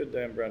pretty good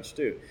damn brunch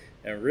too,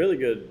 and really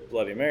good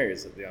Bloody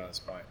Marys at the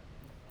Honest Pint.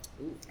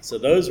 Ooh. So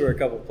those were a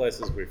couple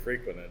places we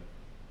frequented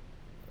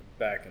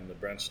back in the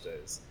brunch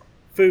days.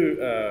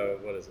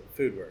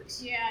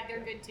 Foodworks. Yeah,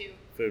 they're good too.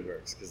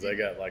 Foodworks, because they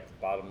got like the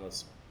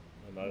bottomless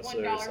mimosa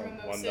or $1 something.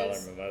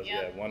 mimosas. $1 mimosa.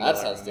 Yep. Yeah, $1 That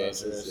sounds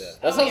mimosas. dangerous. Yeah.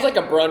 That Oh, sounds yeah. like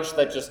a brunch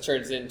that just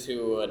turns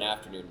into an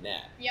afternoon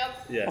nap.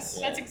 Yep. Yes.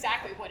 That's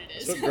exactly what it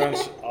is. That's what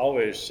brunch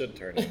always should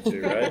turn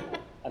into, right?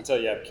 Until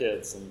you have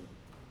kids, and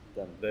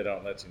then They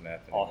don't let you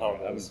nap All anymore.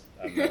 hell goes.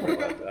 I'm not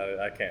allowed.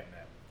 I can't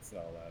nap. It's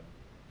not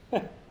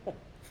allowed.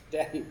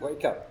 Daddy,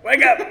 wake up.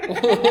 Wake up!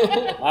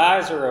 My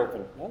eyes are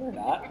open. No, they're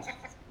not.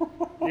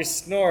 You're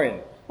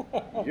snoring.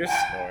 You're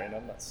snoring.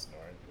 I'm not snoring.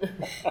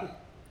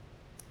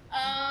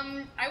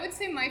 I would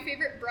say my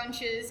favorite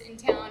brunches in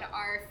town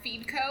are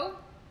Feedco,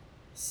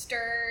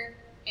 Stir,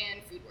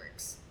 and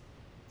Foodworks.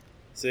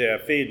 So yeah,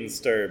 Feed and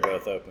Stir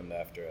both opened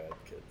after I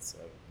had kids. So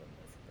I've been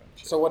there for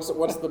brunch. So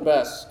what's the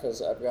best?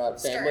 Because I've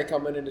got family Stir.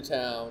 coming into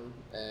town,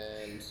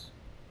 and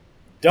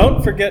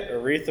Don't forget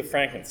Aretha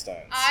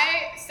Frankenstein's.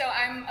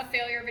 I'm a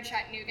failure of a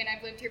Chattanooga, and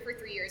I've lived here for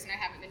 3 years, and I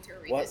haven't been to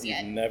Aretha's What?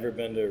 yet. You've never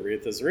been to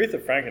Aretha's?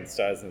 Aretha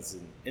Frankenstein's is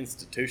an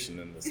institution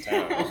in this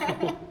town.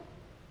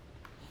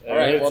 all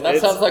right. Well, that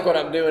sounds like what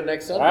I'm doing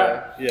next Sunday. All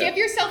right. Yeah. Give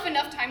yourself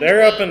enough time They're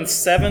to wait. open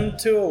 7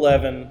 to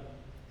 11,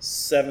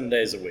 7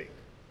 days a week.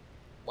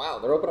 Wow,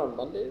 they're open on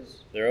Mondays.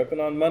 They're open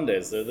on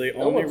Mondays. They're the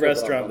No only one's open on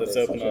restaurant that's Mondays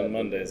in open on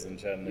Chattanooga. Mondays in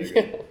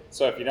Chattanooga.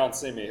 So if you don't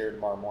see me here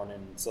tomorrow morning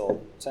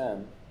until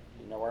 10,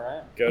 you know where I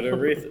am. Go to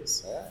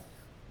Aretha's. All right.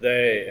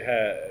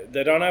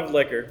 They don't have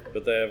liquor,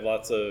 but they have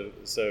lots of.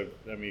 So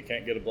I mean, you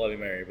can't get a Bloody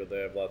Mary, but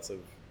they have lots of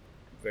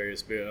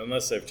various beer.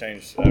 Unless they've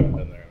changed. I haven't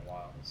been there in a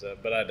while. So,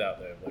 but I doubt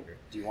they have liquor.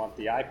 Do you want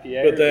the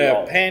IPA? But or they the have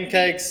alt?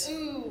 pancakes.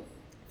 Ooh.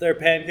 Their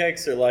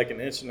pancakes are like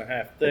 1.5 inches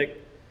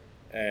thick,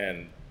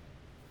 and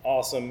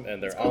awesome.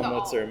 And their Let's go to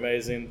omelets all. are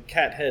amazing.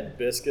 Cat head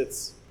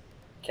biscuits.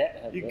 Cat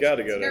head You biscuits. got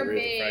to go to They're Aretha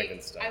big.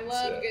 Frankenstein's. I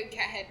love yeah. a good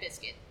cat head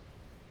biscuit.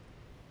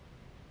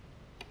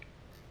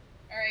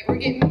 All right, we're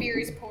getting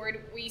beers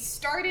poured. We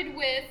started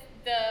with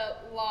the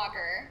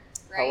lager,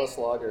 right? Hellas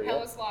Lager, yeah.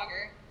 Hellas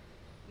Lager.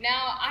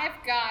 Now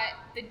I've got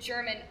the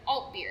German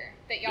alt beer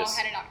that y'all Yes.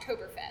 had at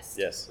Oktoberfest.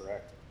 Yes.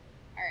 Correct.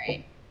 All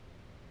right.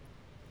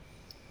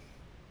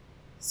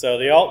 So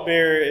the alt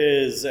beer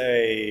is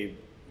a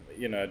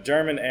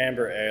German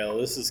amber ale.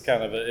 This is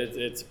kind of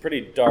it's a pretty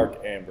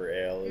dark amber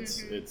ale.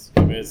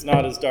 It's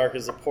not as dark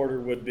as a porter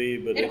would be,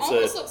 but it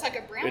almost looks like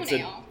a brown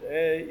ale.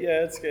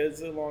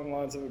 It's along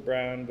lines of a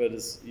brown, but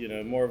it's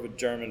more of a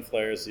German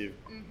flair. So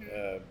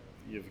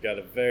you've got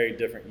a very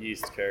different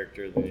yeast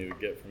character than you would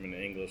get from an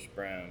English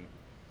brown.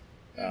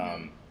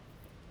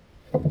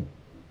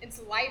 It's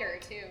lighter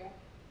too.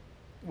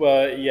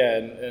 Well, yeah,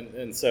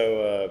 and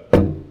so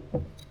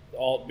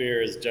alt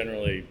beer is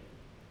generally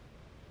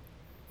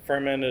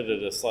fermented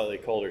at a slightly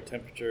colder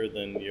temperature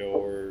than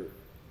your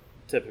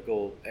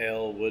typical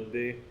ale would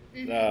be,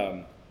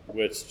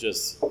 which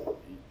just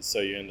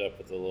so you end up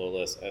with a little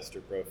less ester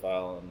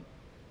profile and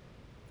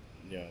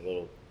a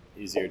little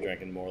easier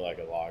drinking, more like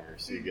a lager.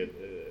 So you get,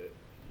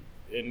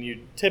 and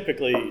you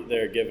typically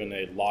they're given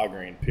a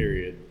lagering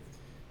period,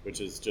 which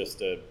is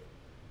just a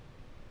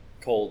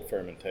cold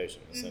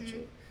fermentation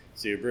essentially.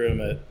 So you brew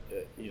them at,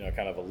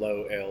 kind of a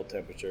low ale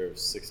temperature of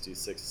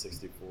 66,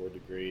 64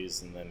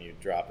 degrees, and then you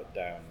drop it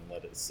down and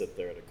let it sit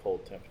there at a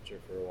cold temperature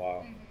for a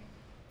while.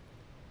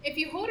 If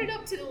you hold it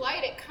up to the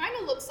light, it kind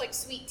of looks like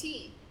sweet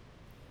tea.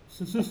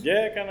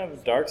 Yeah, kind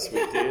of dark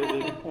sweet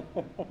tea.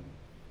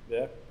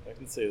 Yeah, I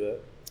can see that.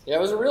 Yeah, it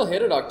was a real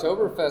hit at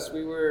Oktoberfest.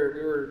 We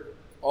were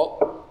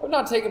all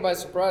not taken by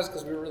surprise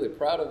because we were really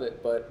proud of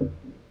it, but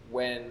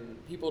when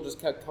people just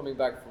kept coming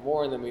back for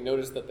more, and then we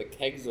noticed that the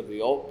kegs of the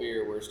alt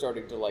beer were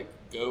starting to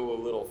go a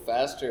little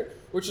faster,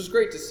 which is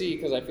great to see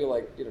because I feel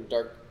like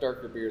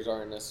darker beers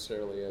aren't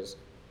necessarily as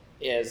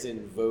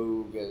in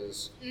vogue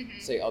as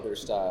say other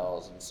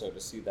styles, and so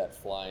to see that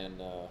flying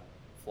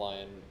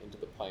into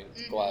the pint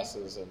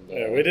glasses and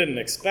we didn't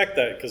expect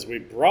that because we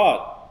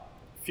brought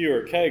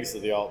fewer kegs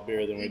of the alt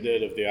beer than we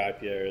did of the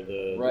IPA or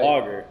the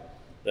lager,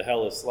 the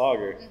Helles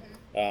lager.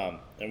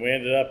 And we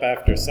ended up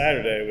after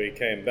Saturday, we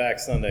came back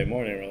Sunday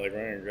morning, we're like,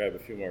 we're going to grab a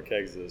few more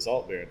kegs of this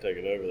alt beer and take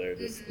it over there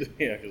just, because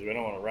we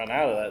don't want to run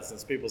out of that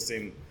since people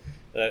seem,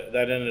 that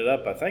ended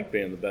up, I think,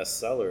 being the best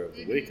seller of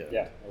the weekend.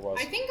 Yeah, it was.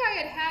 I think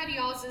I had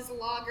y'all's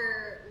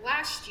lager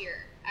last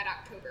year at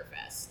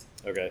Oktoberfest.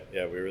 Okay,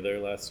 yeah, we were there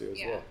last year as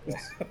well.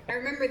 Yes. I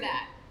remember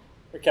that.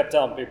 We kept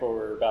telling people we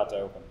were about to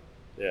open.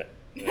 Yeah.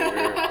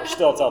 We're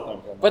still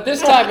telling them. But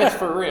this time it's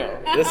for real.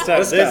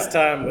 This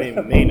time we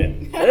mean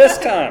it. This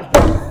time.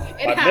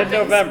 It By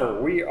mid-November,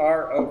 we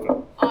are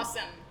open.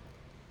 Awesome.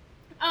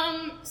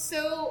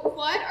 So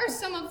what are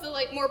some of the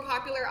more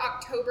popular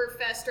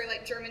Oktoberfest or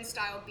German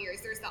style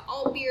beers? There's the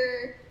alt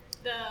beer,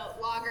 the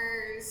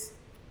lagers.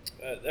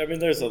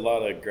 There's a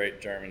lot of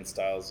great German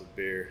styles of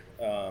beer.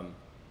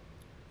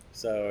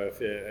 So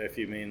if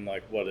you mean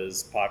what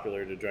is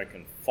popular to drink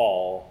in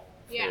fall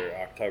for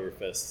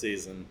Oktoberfest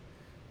season,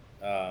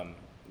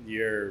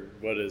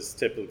 what is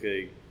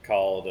typically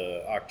called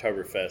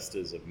Oktoberfest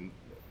is a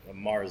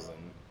Marzen.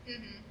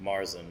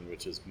 Marzen,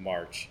 which is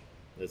March.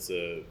 It's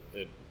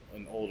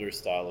an older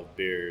style of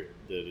beer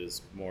that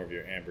is more of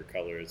your amber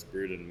color. It's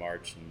brewed in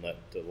March and let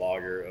to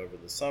lager over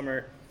the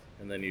summer,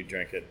 and then you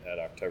drink it at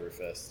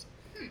Oktoberfest.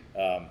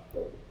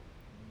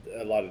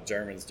 A lot of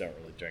Germans don't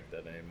really drink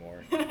that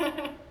anymore.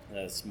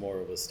 It's more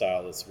of a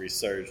style that's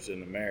resurged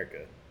in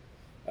America.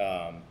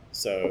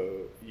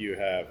 So you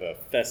have a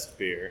Fest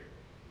beer,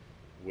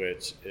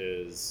 which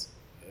is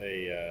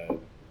a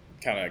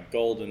kind of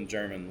golden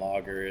German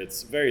lager.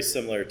 It's very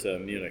similar to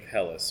Munich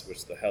Helles,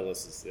 which the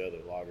Helles is the other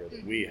lager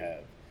that we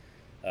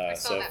have.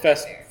 So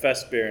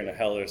Fest beer and a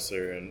Helles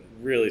are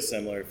really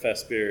similar.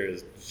 Fest beer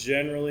is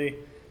generally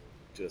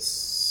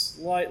just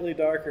slightly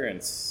darker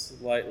and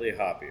slightly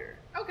hoppier.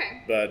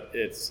 Okay. But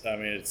it's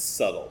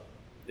subtle.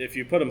 If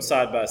you put them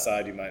side by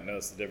side, you might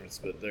notice the difference,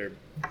 but they're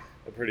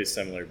a pretty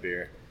similar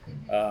beer.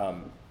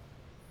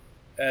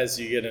 As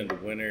you get into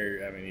winter,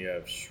 you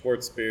have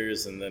Schwarz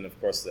beers, and then, of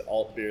course, the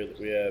alt beer that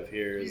we have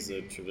here is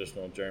a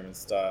traditional German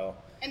style.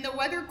 And the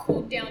weather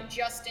cooled down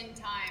just in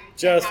time.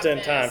 Just in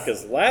time,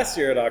 because last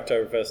year at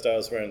Oktoberfest, I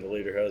was wearing the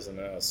lederhosen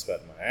and I was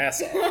sweating my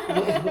ass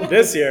off.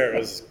 This year it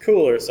was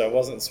cooler, so I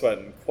wasn't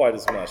sweating quite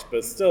as much,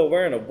 but still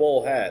wearing a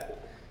wool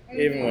hat,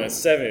 even when it's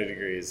 70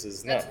 degrees,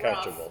 is not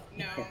comfortable.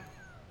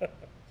 No.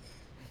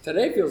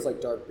 Today feels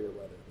like dark beer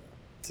weather,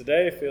 though.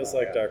 Today feels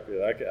like dark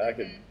beer. I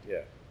could,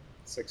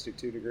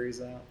 62 degrees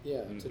out.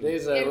 Yeah,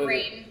 today's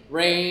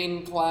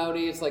rain,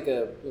 cloudy. It's like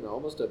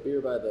almost a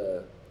beer by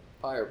the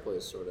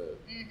fireplace sort of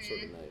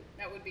night.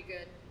 That would be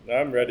good.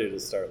 I'm ready to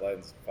start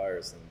lighting some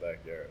fires in the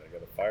backyard. I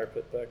got a fire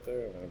pit back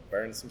there. I'm going to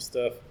burn some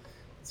stuff.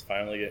 It's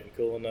finally getting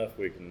cool enough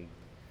we can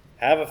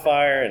have a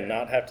fire and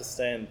not have to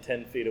stand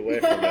 10 feet away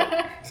from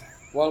it.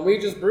 Well, we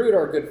just brewed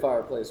our good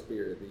fireplace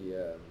beer,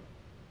 the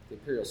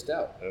Imperial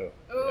Stout.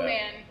 Oh,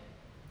 man.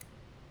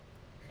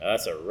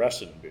 That's a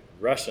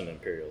Russian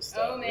Imperial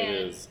Stout. Oh, man.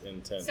 It is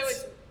intense. So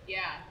it's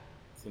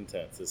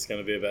intense. It's going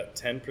to be about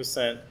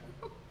 10%.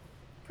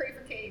 Pray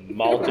for Kate.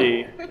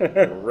 Malty,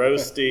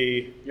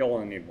 roasty. You'll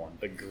only need one.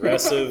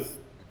 Aggressive.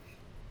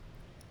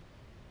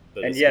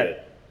 But and it's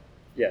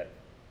yet,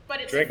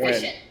 but it's drink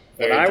efficient.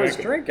 When I was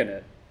drinking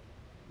it,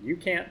 you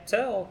can't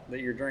tell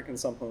that you're drinking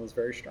something that's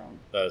very strong.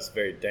 That's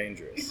very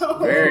dangerous.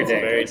 Very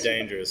dangerous. Very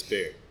dangerous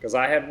beer. Because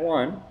I had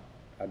one,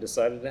 I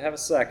decided to have a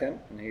second,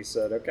 and he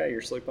said, "Okay, you're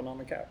sleeping on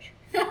the couch."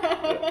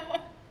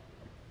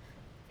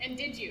 And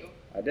did you?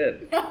 I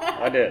did.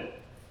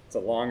 It's a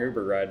long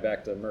Uber ride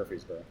back to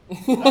Murfreesboro.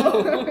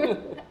 I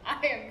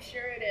am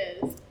sure it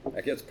is.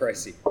 That gets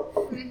pricey.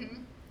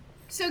 Mm-hmm.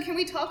 So can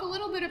we talk a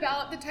little bit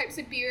about the types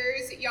of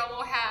beers that y'all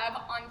will have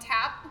on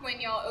tap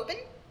when y'all open?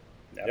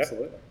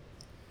 Absolutely.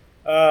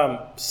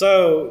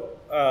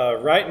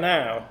 Right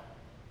now,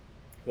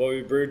 what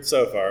we've brewed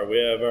so far, we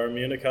have our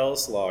Munich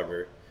Helles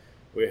Lager,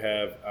 we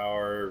have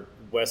our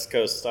West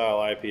Coast style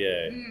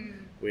IPA,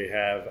 we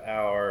have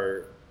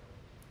our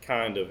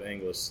kind of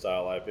English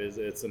style IPA.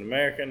 It's an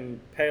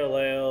American pale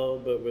ale,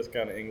 but with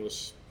kind of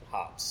English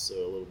hops, so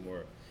a little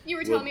more. You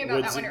were telling me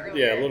about that one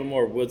earlier. Yeah, a little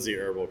more woodsy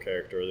herbal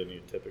character than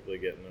you typically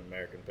get in an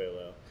American pale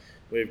ale.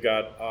 We've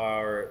got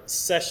our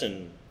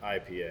Session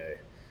IPA,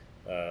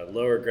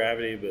 lower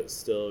gravity, but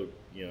still,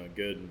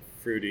 good and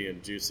fruity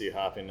and juicy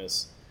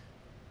hoppiness.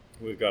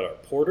 We've got our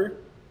porter.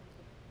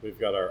 We've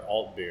got our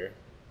alt beer.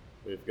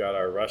 We've got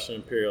our Russian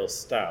Imperial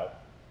Stout.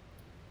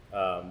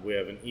 We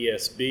have an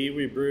ESB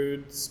we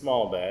brewed,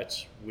 small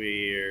batch.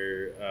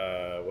 We're,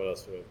 what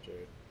else do we have,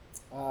 Jared?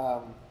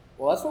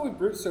 Well, that's what we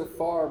brewed so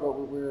far, but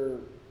we're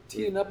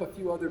teeing up a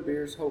few other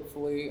beers,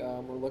 hopefully.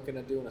 We're looking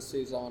at doing a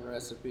Saison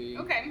recipe.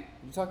 Okay. Did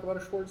you talk about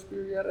a Schwartz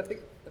beer yet? I think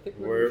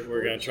we're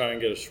going to try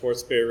and get a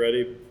Schwartz beer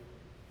ready.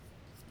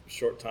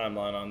 Short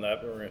timeline on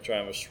that, but we're going to try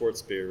and have a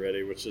Schwartz beer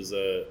ready, which is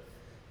a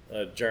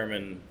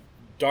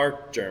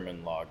dark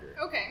German lager.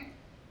 Okay.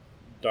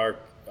 Dark,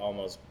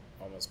 almost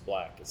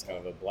black. It's kind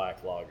of a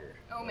black lager.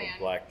 Oh, man.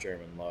 Black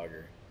German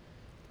lager.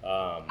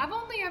 I've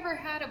only ever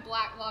had a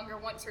black lager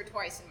once or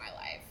twice in my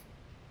life.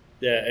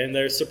 Yeah, and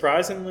they're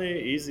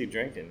surprisingly easy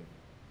drinking.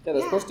 Yeah,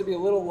 they're supposed to be a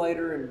little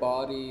lighter in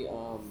body,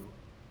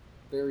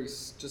 very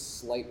just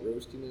slight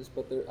roastiness,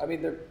 but they're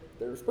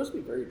supposed to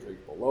be very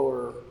drinkable,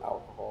 lower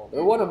alcohol.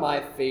 They're one of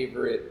my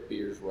favorite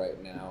beers right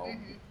now.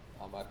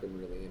 I've been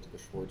really into the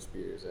Schwartz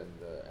beers, and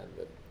the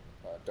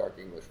dark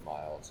English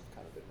milds have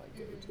kind of been my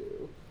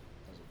go-to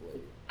as of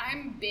late.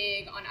 I'm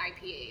big on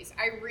IPAs.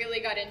 I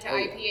really got into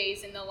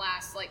IPAs in the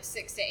last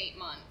 6 to 8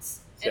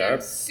 months. And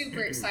I'm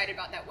super excited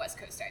about that West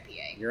Coast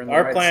IPA.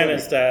 Our plan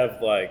is to have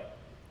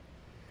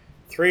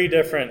 3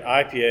 different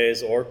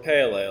IPAs or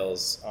pale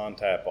ales on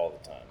tap all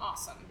the time.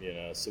 Awesome.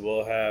 So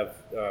we'll have,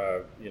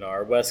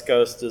 our West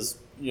Coast is,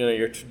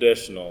 your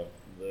traditional,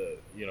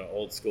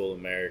 old school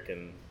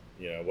American,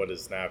 what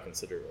is now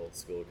considered old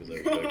school because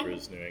everybody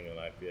brews New England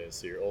IPAs.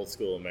 So your old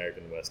school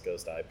American West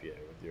Coast IPA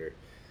with your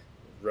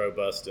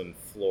robust and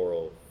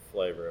floral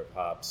flavor of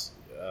hops.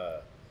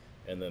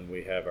 And then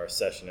we have our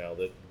Session Ale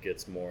that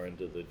gets more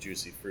into the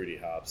juicy, fruity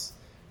hops.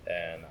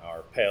 And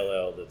our pale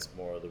ale that's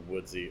more of the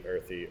woodsy,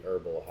 earthy,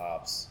 herbal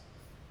hops.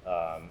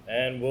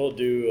 And we'll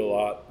do a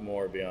lot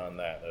more beyond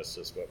that. That's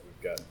just what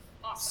we've got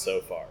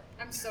so far.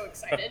 I'm so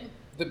excited.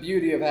 The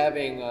beauty of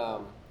having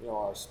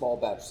our small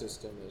batch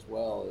system as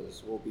well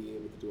is we'll be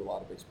able to do a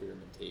lot of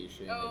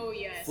experimentation. Oh,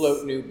 yes.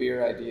 Float new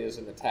beer ideas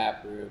in the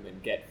tap room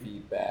and get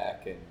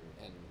feedback and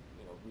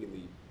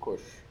really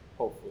push,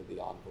 hopefully,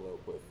 the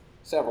envelope with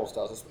several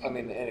styles. And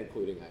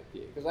including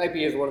IPA, because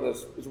IPA is one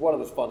of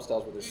those fun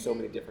styles where there's so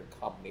many different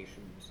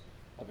combinations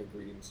of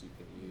ingredients you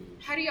can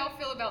use. How do y'all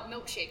feel about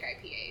milkshake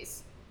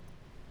IPAs?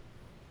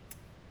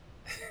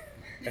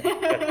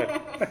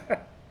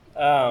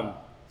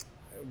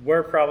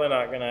 We're probably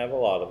not going to have a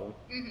lot of them.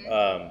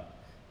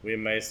 We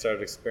may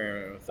start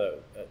experimenting with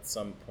that at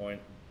some point,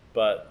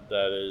 but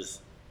that is,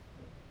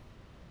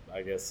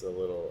 I guess, a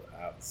little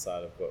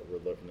outside of what we're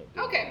looking at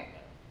doing right now.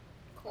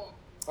 Cool.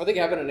 I think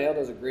Heaven and Ale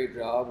does a great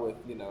job with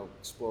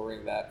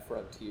exploring that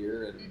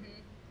frontier, and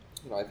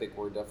I think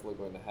we're definitely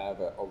going to have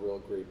a real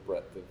great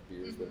breadth of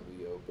beers when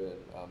we open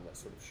that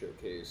sort of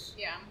showcase.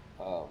 Yeah.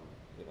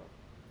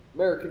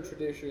 American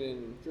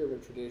tradition,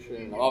 German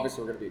tradition.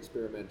 Obviously, we're going to be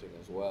experimenting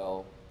as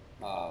well.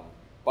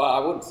 But I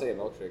wouldn't say a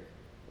milkshake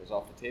is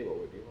off the table,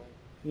 would you?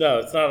 No,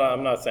 it's not.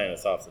 I'm not saying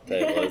it's off the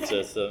table. It's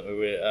just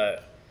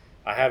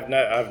I've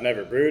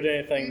never brewed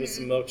anything that's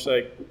a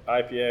milkshake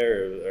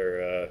IPA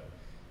or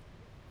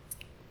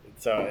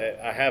so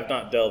I have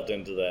not delved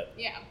into that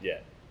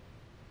yet.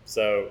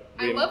 So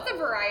I love the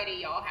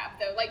variety y'all have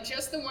though.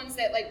 Just the ones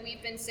that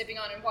we've been sipping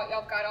on and what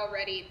y'all got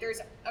already. There's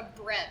a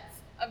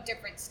breadth of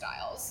different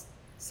styles.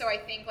 So I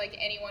think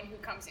anyone who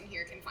comes in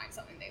here can find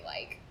something they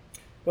like.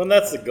 Well, and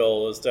that's the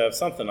goal, is to have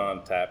something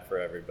on tap for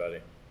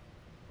everybody.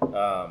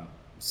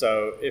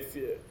 So if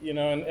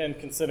and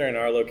considering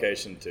our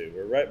location too,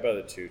 we're right by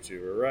the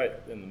Choo-Choo. We're right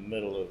in the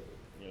middle of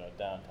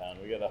downtown.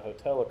 We got a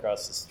hotel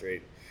across the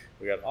street.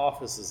 We got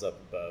offices up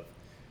above.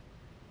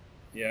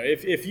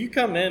 If you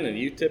come in and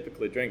you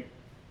typically drink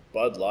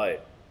Bud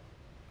Light,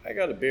 I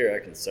got a beer I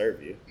can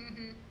serve you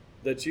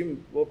that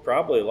you will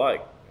probably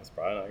like. It's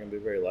probably not going to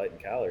be very light in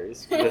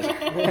calories,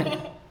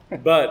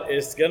 but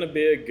it's going to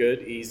be a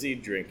good, easy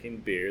drinking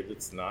beer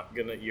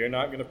you're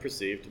not going to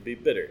perceive to be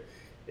bitter.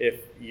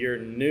 If you're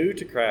new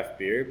to craft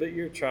beer, but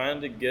you're trying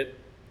to get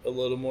a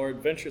little more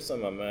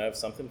adventuresome, I'm going to have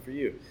something for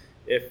you.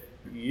 If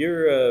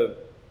you're a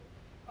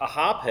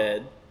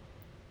hophead,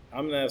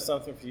 I'm going to have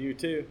something for you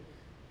too.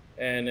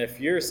 And if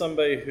you're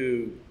somebody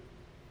who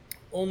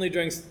only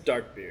drinks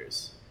dark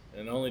beers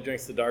and only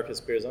drinks the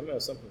darkest beers, I'm going to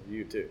have something for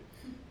you too.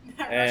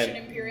 Russian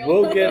Imperial.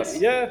 We'll get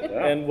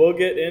and we'll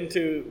get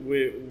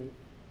into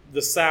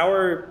the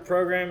sour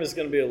program is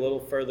going to be a little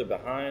further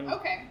behind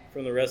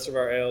from the rest of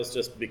our ales,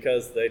 just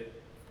because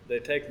they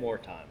take more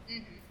time.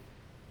 Mm-hmm.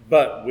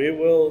 But we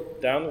will,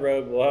 down the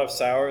road, we'll have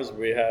sours.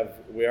 We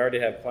already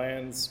have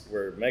plans.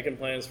 We're making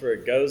plans for a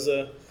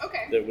Goza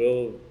that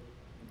will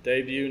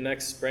debut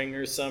next spring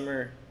or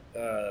summer.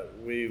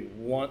 We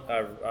want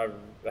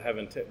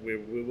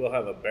we will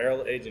have a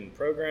barrel aging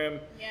program.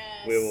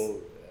 Yes.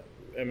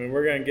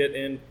 We're going to get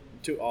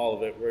into all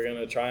of it. We're going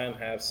to try and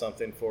have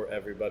something for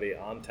everybody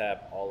on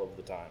tap all of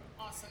the time.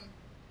 Awesome.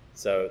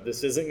 So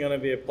this isn't going to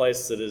be a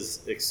place that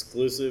is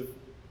exclusive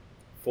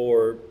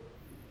for,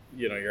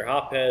 your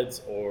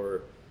hopheads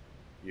or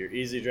your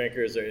easy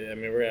drinkers. We're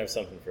going to have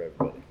something for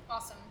everybody.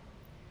 Awesome.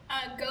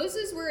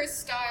 Gozas were a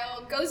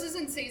style. Gozas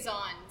and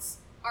saisons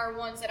are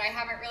ones that I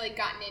haven't really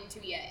gotten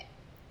into yet.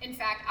 In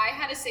fact, I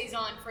had a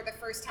saison for the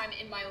first time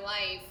in my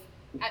life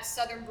at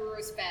Southern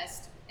Brewers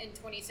Fest in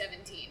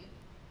 2017,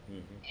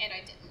 and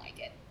I didn't like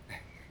it.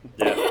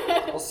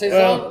 Yeah. Well,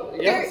 saison,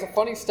 it's a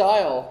funny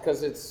style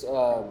because it's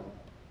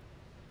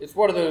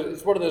one of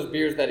those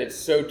beers that it's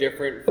so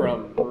different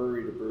from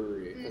brewery to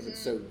brewery because it's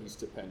so yeast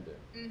dependent.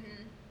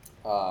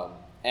 Mm-hmm.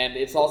 And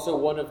it's also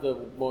one of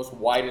the most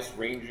widest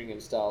ranging in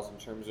styles in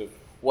terms of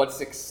what's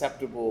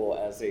acceptable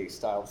as a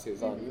style of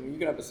saison. Mm-hmm. You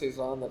can have a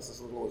saison that's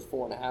as little as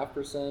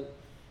 4.5%,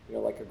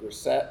 like a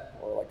grisette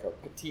or like a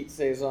petite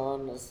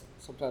saison, as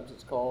sometimes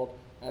it's called.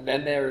 And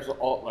then there's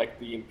all like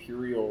the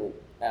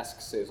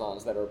imperial-esque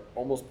saisons that are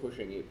almost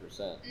pushing 8%.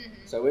 Mm-hmm.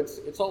 So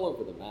it's all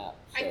over the map.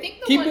 So I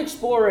think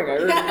exploring.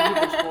 I urge you to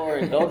keep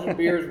exploring. Belgian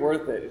beer is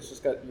worth it. It's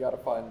just you got to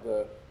find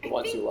the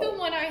ones you like. I think the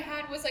one I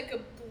had was like a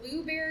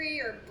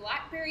blueberry or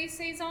blackberry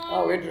saison.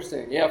 Oh,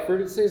 interesting. Yeah,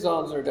 fruited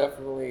saisons are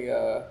definitely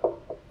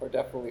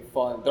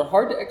fun. They're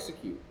hard to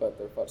execute, but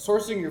they're fun.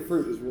 Sourcing your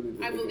fruit is really the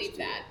biggest I believe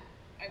deal. that.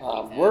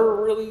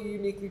 We're really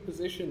uniquely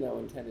positioned though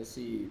in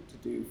Tennessee to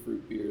do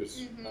fruit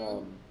beers.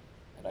 Mm-hmm.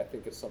 And I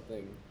think it's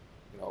something,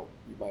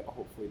 you might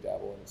hopefully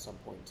dabble in at some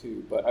point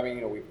too. But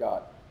we've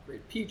got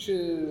great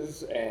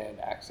peaches and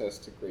access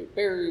to great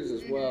berries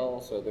as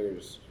well. So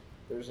there's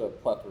a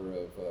plethora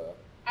of.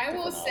 I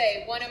will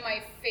say one of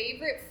my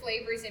favorite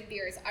flavors in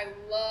beers.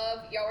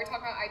 Y'all were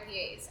talking about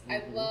IPAs. Mm-hmm.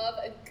 I love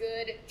a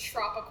good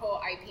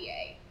tropical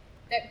IPA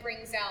that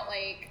brings out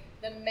like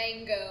the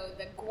mango,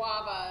 the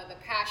guava, the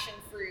passion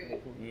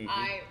fruit. Mm-hmm.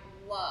 I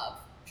love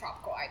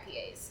tropical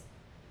IPAs.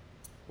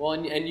 Well,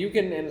 and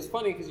it's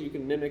funny because you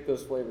can mimic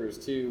those flavors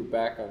too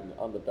back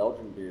on the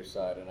Belgian beer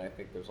side, and I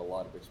think there's a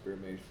lot of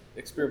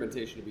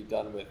experimentation to be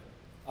done with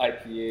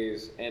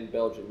IPAs and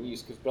Belgian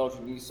yeast, because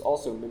Belgian yeast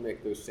also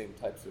mimic those same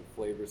types of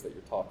flavors that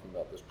you're talking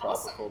about, those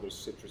tropical, those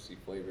citrusy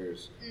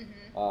flavors.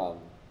 Mm-hmm.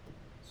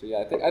 So yeah,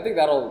 I think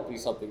that'll be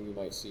something you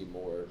might see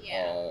more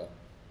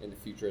in the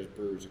future as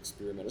brewers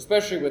experiment,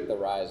 especially with the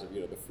rise of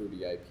the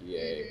fruity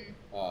IPA,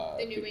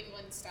 the New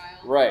England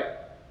style. Right.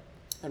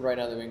 And right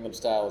now, the New England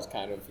style is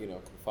kind of,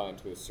 confined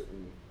to a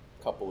certain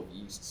couple of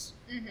yeasts.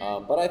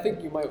 Mm-hmm. But I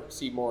think you might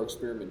see more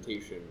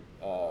experimentation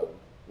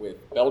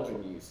with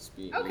Belgian yeasts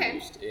being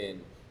used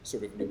in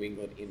sort of New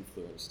England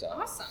influenced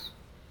styles. Awesome.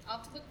 I'll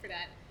have to look for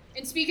that.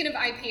 And speaking of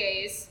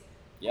IPAs,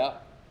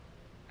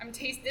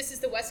 this is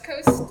the West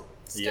Coast style?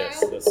 Yes,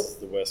 this is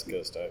the West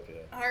Coast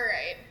IPA. All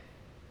right.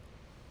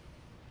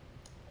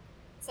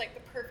 It's like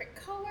the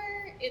perfect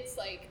color. It's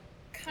like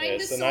kind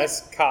of it's a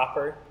nice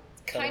copper.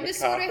 Kind of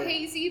sort of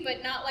hazy,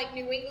 but not like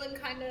New England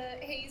kind of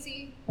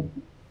hazy.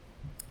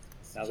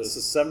 Now this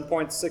is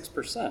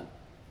 7.6%.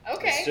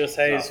 Okay. It's just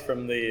haze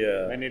from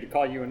the... I need to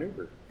call you an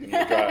Uber. When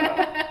you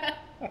drive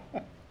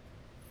out.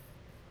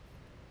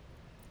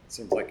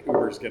 Seems like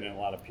Uber's getting a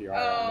lot of PR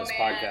on this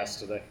podcast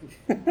today.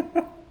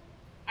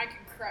 I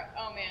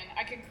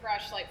could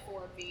crush like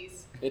 4 of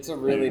these. It's a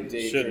really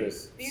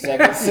dangerous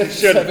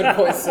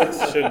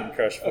 7.6. Shouldn't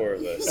crush 4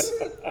 of those.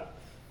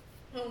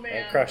 Oh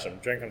man. Don't crush them.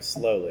 Drink them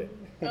slowly.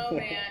 Oh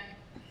man.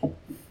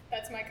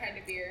 That's my kind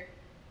of beer.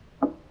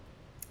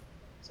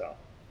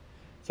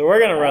 So we're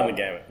going to run the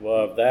gamut.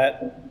 We'll have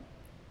that.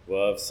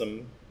 We'll have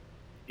some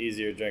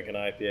easier drinking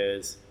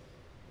IPAs.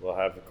 We'll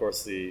have, of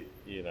course,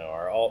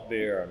 our alt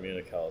beer, our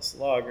Munich Helles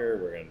Lager.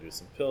 We're going to do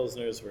some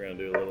Pilsners. We're going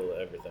to do a little of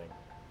everything.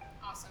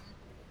 Awesome.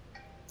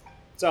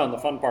 So, and the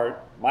fun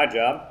part, my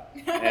job,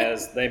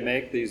 as they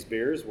make these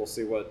beers, we'll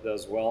see what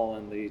does well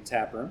in the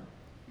tap room.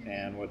 Mm-hmm.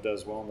 And what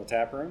does well in the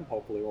tap room,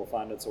 hopefully will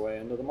find its way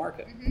into the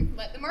market. Mm-hmm.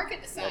 Let the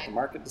market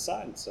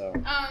decide. So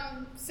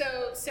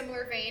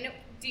similar vein,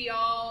 do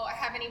y'all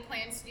have any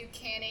plans to do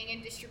canning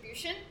and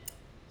distribution?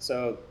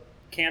 So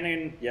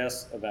canning,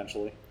 yes,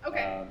 eventually.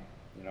 Okay.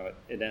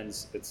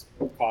 It's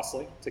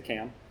costly to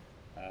can.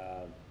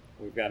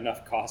 we've got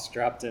enough costs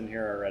dropped in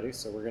here already,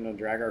 so we're going to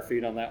drag our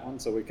feet on that one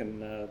so we can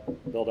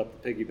build up the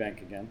piggy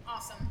bank again.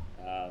 Awesome.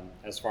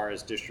 As far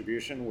as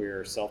distribution, we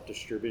are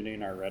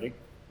self-distributing already.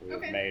 We've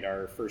Okay. made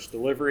our first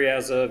delivery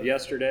as of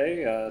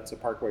yesterday to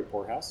Parkway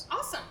Poorhouse.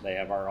 Awesome. They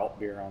have our alt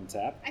beer on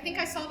tap. I think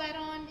I saw that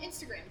on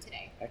Instagram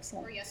today.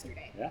 Excellent. Or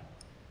yesterday. Yeah.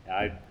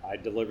 I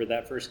delivered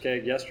that first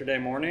keg yesterday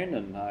morning,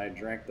 and I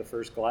drank the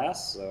first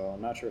glass, so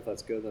I'm not sure if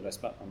that's good that I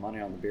spent my money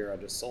on the beer I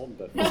just sold,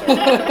 but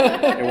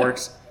it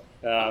works.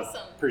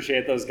 Awesome.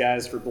 Appreciate those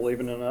guys for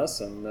believing in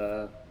us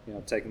and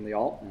taking the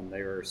alt, and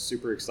they were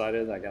super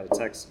excited. I got a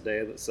text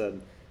today that said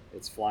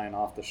it's flying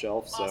off the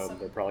shelf, so Awesome.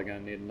 they're probably going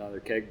to need another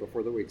keg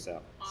before the week's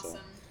out. Awesome. So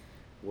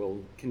we'll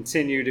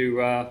continue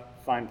to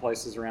find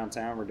places around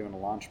town. We're doing a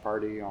launch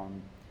party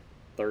on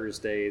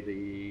Thursday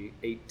the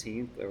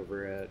 18th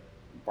over at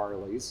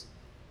Barley's.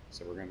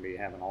 So we're going to be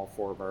having all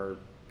 4 of our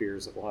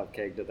beers that we'll have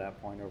kegged at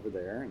that point over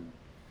there, and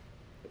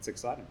it's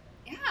exciting.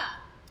 Yeah.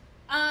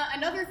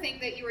 Another thing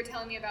that you were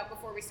telling me about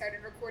before we started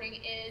recording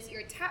is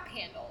your tap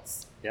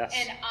handles. Yes.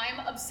 And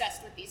I'm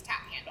obsessed with these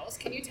tap handles.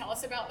 Can you tell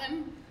us about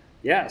them?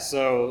 Yeah,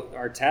 so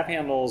our tap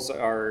handles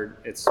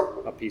it's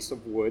a piece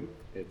of wood.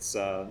 It's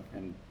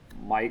and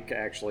Mike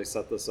actually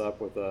set this up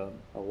with a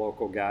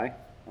local guy.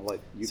 I'll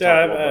let you talk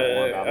a little bit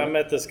more about it. I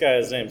met this guy.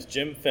 His name's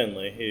Jim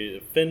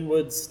Finley.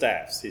 Finwood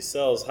Staffs. He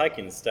sells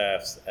hiking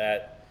staffs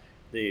at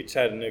the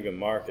Chattanooga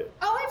market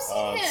Oh, I've seen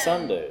on him.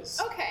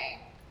 Sundays. Okay.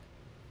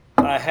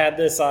 I had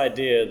this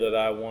idea that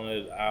I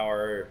wanted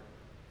our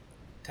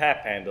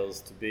tap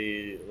handles to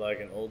be like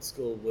an old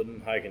school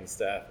wooden hiking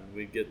staff, and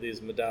we'd get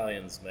these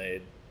medallions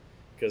made.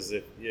 Because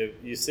if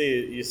you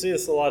see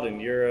this a lot in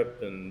Europe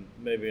and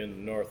maybe in the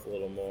North a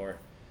little more,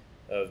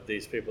 of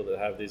these people that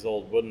have these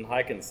old wooden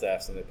hiking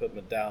staffs, and they put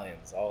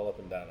medallions all up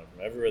and down them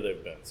from everywhere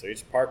they've been. So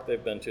each park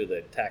they've been to,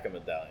 they tack a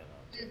medallion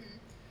on. Mm-hmm.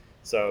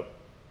 So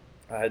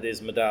I had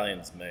these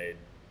medallions made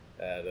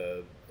at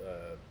a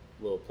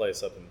little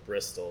place up in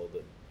Bristol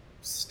that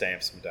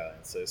stamps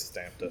medallions. So they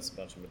stamped us a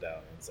bunch of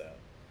medallions out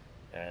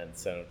and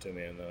sent them to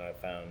me. And then I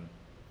found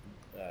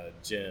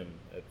Jim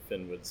at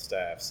Finwood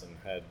Staffs and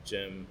had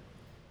Jim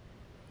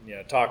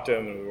talked to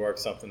him, and we worked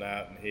something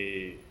out, and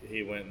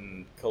he went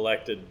and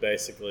collected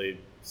basically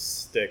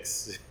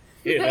sticks,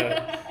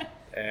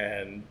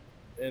 and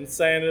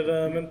sanded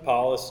them and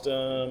polished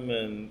them,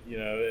 and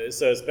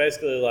so it's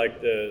basically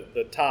like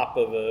the top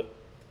of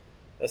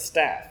a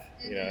staff.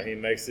 Mm-hmm. He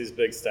makes these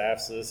big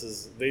staffs. So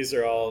these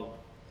are all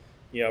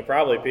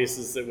probably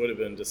pieces that would have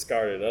been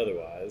discarded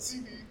otherwise,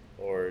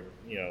 Mm-hmm. or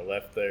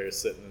left there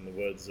sitting in the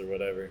woods or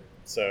whatever.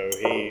 So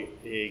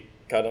he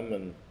cut them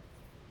and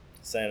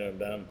sanded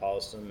them down,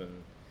 polished them,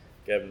 and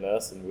gave them to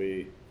us, and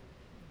we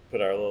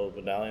put our little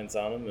medallions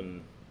on them,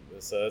 and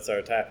so that's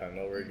our tap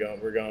handle.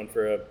 We're going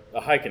for a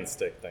hiking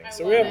stick thing.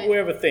 So we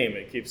have a theme.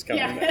 It keeps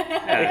coming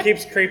back. It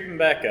keeps creeping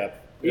back up.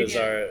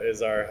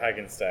 Is our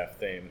hiking staff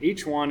theme.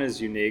 Each one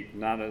is unique.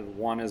 Not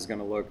one is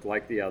going to look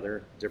like the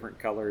other. Different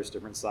colors,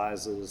 different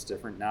sizes,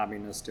 different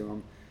knobbiness to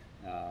them,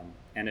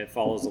 and it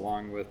follows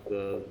along with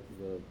the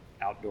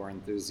outdoor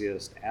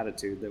enthusiast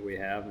attitude that we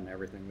have and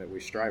everything that we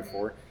strive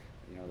for.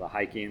 The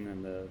hiking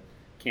and the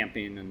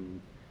camping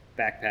and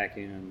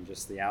backpacking and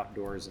just the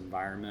outdoors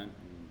environment.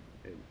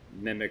 And it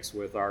mimics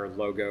with our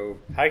logo.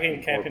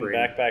 Hiking, camping,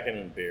 backpacking,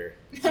 and beer.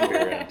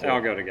 They all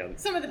go together.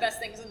 Some of the best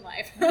things in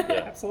life.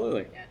 Yeah,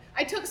 absolutely. Yeah.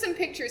 I took some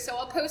pictures, so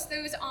I'll post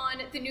those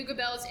on the Nooga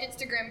Bells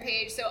Instagram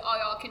page so all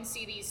y'all can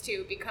see these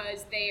too,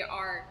 because they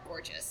are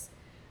gorgeous.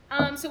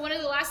 So one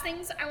of the last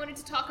things I wanted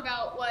to talk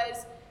about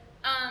was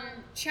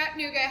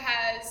Chattanooga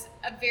has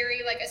a very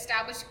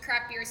established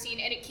craft beer scene,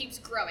 and it keeps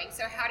growing.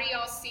 So how do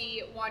y'all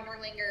see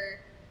WanderLinger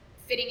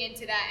fitting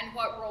into that, and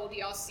what role do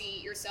y'all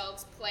see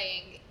yourselves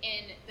playing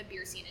in the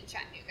beer scene in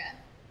Chattanooga?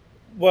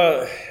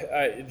 Well,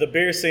 the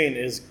beer scene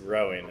is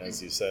growing,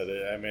 as you said.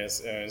 I mean,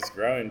 it's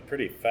growing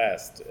pretty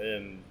fast,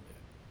 and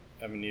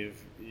I mean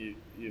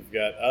you've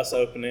got us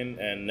opening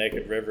and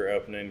Naked River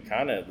opening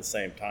kind of at the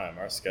same time.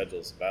 Our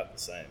schedule's about the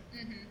same.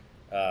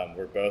 Mm-hmm.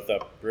 We're both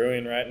up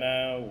brewing right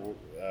now.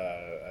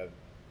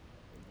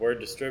 We're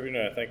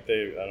distributing. I think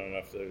I don't know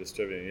if they're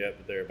distributing yet,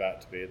 but they're about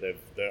to be.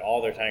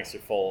 All their tanks are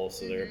full,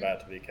 so they're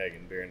about to be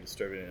kegging beer and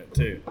distributing it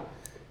too.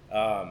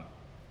 I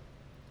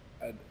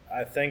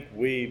think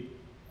we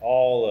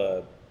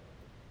all.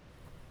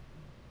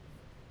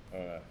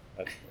 I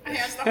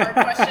asked the hard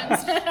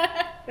questions.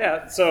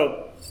 Yeah,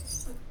 so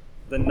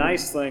the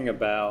nice thing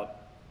about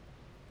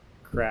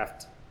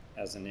craft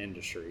as an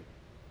industry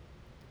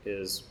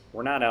is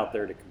we're not out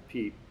there to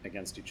compete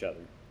against each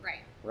other.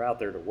 Right. We're out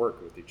there to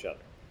work with each other.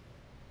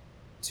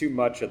 Too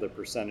much of the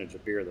percentage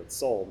of beer that's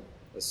sold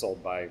is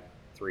sold by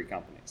 3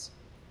 companies.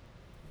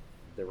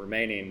 The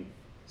remaining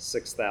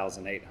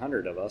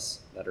 6,800 of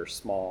us that are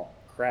small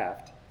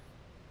craft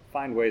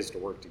find ways to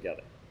work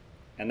together.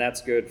 And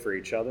that's good for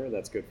each other,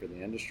 that's good for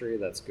the industry,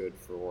 that's good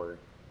for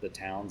the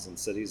towns and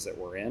cities that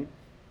we're in.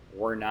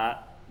 We're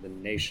not the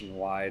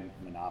nationwide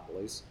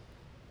monopolies.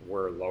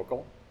 We're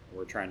local.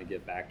 We're trying to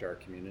give back to our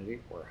community.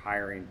 We're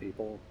hiring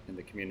people in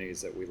the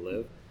communities that we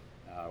live.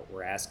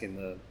 We're asking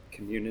the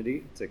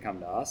community to come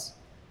to us,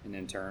 and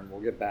in turn,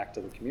 we'll give back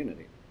to the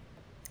community.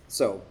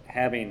 So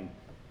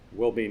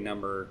we'll be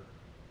number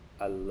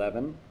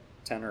 11,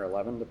 10 or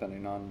 11,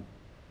 depending on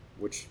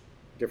which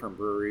different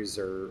breweries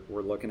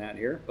we're looking at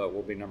here, but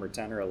we'll be number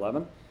 10 or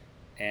 11.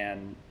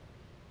 And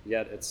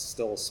yet it's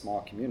still a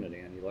small community.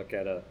 And you look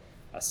at a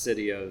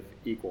city of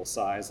equal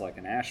size like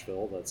in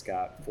Asheville that's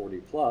got 40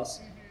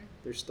 plus,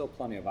 there's still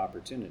plenty of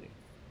opportunity.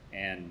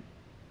 And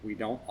we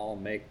don't all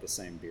make the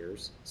same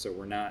beers, so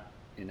we're not,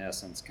 in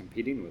essence,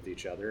 competing with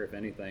each other. If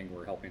anything,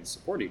 we're helping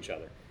support each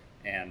other.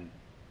 And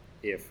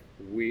if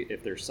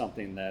there's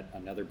something that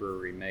another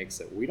brewery makes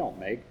that we don't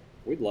make,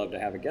 we'd love to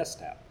have a guest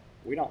tap.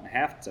 We don't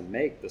have to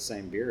make the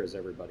same beer as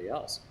everybody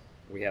else.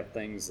 We have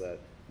things that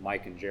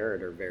Mike and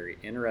Jared are very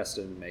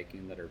interested in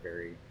making that are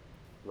very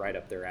right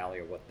up their alley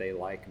of what they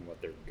like and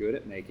what they're good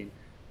at making.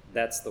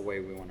 That's the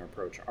way we want to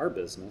approach our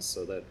business,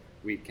 so that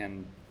we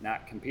can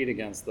not compete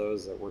against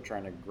those that we're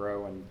trying to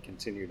grow and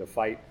continue to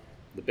fight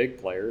the big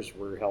players.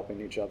 We're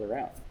helping each other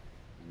out.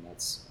 And I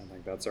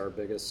think that's our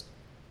biggest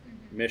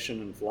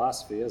mission and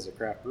philosophy as a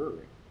craft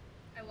brewery.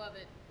 I love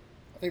it.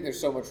 I think there's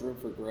so much room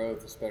for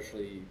growth,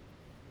 especially,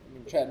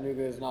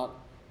 Chattanooga is not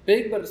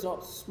big, but it's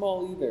not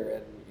small either.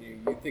 And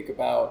you think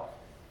about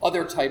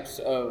other types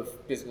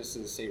of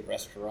businesses, say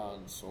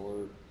restaurants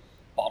or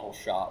bottle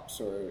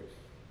shops, or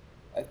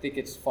I think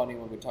it's funny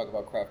when we talk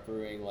about craft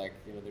brewing,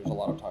 there's a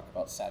lot of talk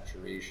about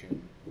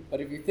saturation. But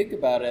if you think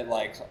about it, a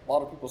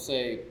lot of people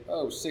say,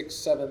 6,000,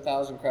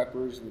 7,000 craft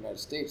breweries in the United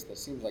States, that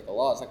seems like a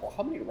lot. It's like, well,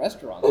 how many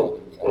restaurants are there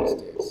in the United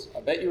States?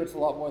 I bet you it's a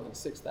lot more than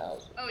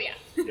 6,000. Oh, yeah.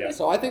 Yeah.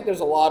 So I think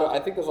there's a lot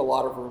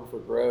of room for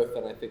growth,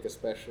 and I think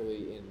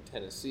especially in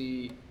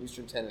Tennessee,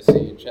 Eastern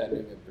Tennessee, and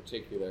Chattanooga in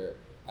particular,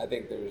 I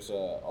think there's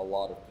a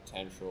lot of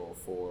potential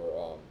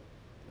for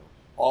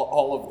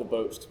all of the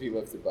boats to be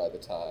lifted by the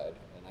tide,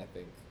 and I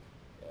think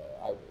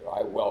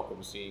I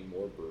welcome seeing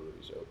more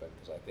breweries open,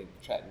 because I think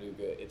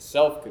Chattanooga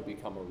itself could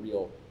become a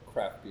real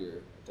craft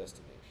beer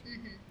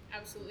destination.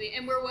 Absolutely,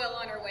 and we're well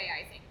on our way,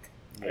 I think.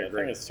 Yeah, I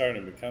think it's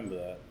starting to become to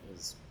that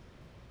as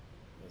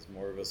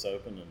more of us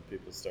open and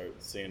people start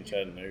seeing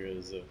Chattanooga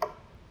as a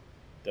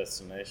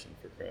destination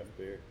for craft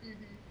beer.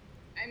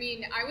 I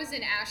mean, I was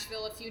in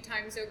Asheville a few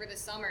times over the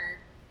summer,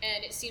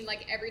 and it seemed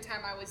like every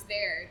time I was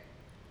there,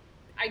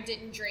 I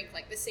didn't drink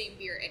the same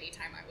beer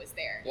anytime I was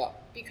there. Yeah.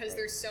 Because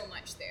there's so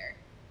much there.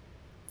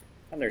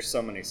 And there's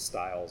so many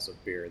styles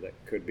of beer that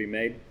could be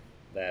made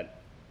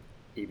that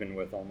even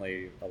with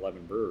only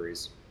 11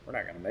 breweries, we're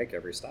not going to make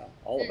every style.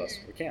 All of us,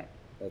 we can't.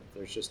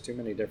 There's just too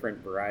many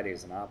different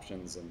varieties and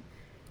options. And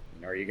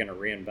are you going to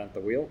reinvent the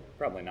wheel?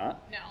 Probably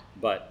not. No.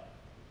 But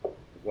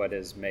what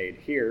is made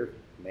here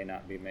may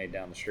not be made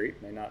down the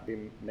street, may not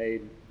be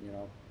made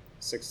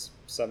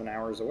 6-7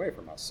 hours away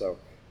from us. So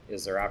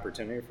is there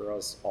opportunity for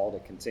us all to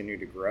continue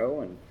to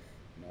grow? And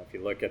if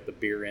you look at the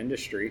beer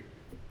industry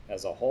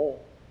as a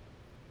whole,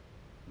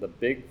 the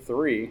big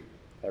three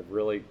have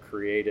really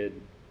created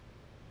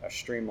a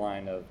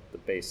streamline of the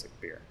basic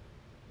beer.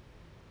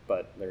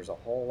 But there's a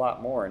whole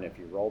lot more, and if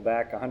you roll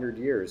back 100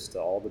 years to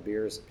all the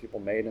beers that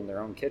people made in their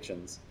own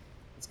kitchens,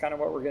 it's kind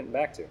of what we're getting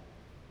back to.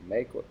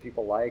 Make what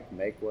people like,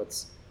 make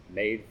what's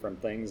made from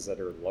things that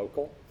are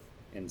local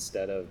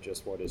instead of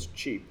just what is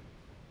cheap.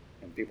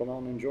 And people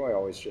don't enjoy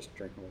always just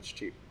drinking what's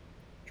cheap.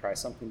 Try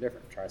something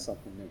different, try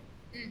something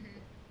new.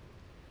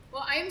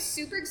 Well, I'm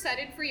super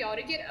excited for y'all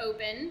to get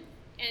open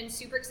and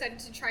super excited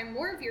to try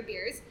more of your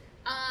beers.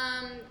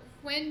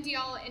 When do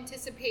y'all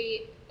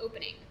anticipate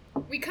opening?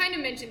 We kind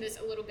of mentioned this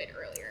a little bit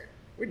earlier.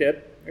 We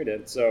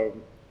did. So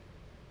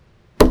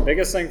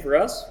biggest thing for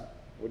us,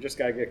 we just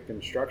got to get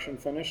construction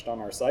finished on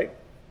our site.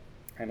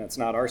 And it's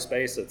not our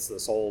space, it's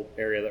this whole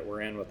area that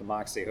we're in with the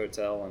Moxie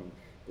Hotel and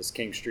this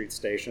King Street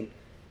station.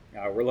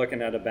 We're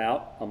looking at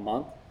about a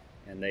month,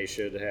 and they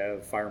should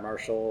have fire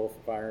marshal,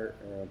 fire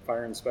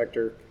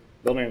inspector,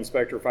 building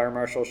inspector, fire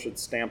marshal should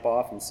stamp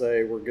off and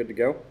say we're good to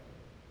go.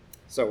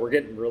 So we're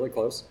getting really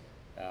close.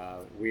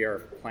 We are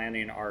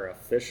planning our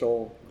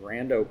official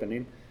grand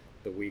opening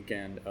the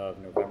weekend of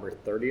November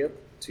 30th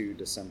to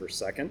December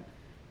 2nd.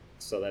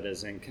 So that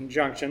is in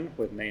conjunction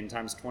with Main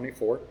Times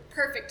 24.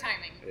 Perfect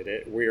timing.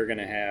 We are going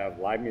to have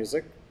live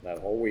music that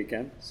whole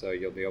weekend, so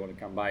you'll be able to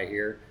come by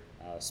here.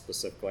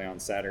 Specifically on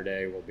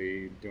Saturday, we'll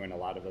be doing a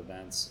lot of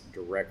events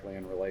directly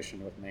in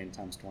relation with Main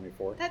Times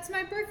 24. That's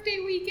my birthday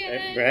weekend.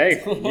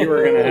 Hey, you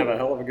are going to have a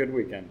hell of a good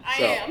weekend. I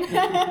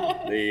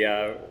am.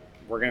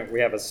 We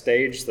have a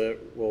stage that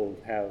will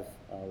have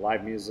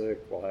live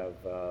music. We'll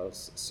have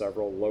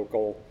several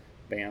local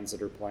bands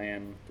that are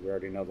playing. Do we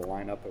already know the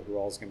lineup of who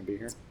all is going to be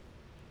here?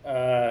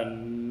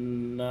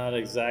 Not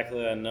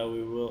exactly. I know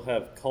we will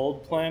have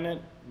Cold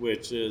Planet,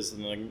 which is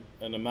an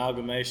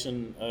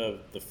amalgamation of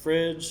The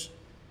Fridge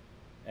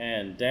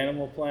and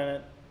Danimal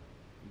Planet.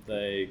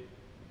 They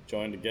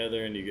join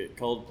together and you get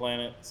Cold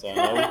Planet. So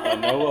I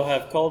know we'll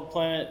have Cold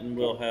Planet, and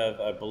we'll have,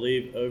 I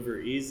believe, Over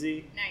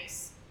Easy.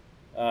 Nice.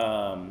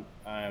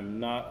 I'm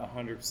not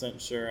 100%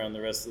 sure on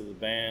the rest of the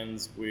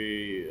bands.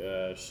 We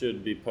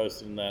should be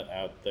posting that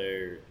out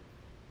there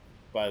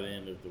by the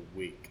end of the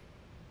week.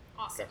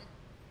 Awesome.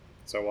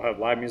 So we'll have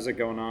live music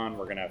going on.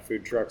 We're going to have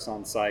food trucks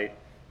on site.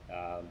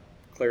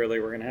 Clearly,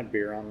 we're going to have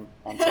beer on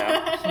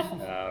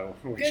tap,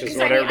 which Good, is 'cause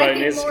what I everybody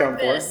need needs to more come of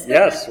for. this.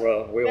 Yes,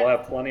 well, we will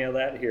have plenty of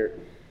that here.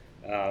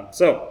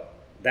 So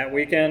that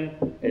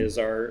weekend is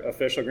our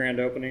official grand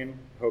opening.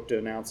 Hope to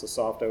announce a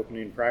soft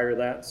opening prior to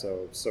that.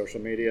 So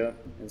social media,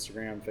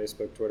 Instagram,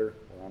 Facebook, Twitter,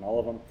 we're on all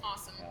of them.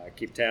 Awesome.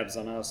 Keep tabs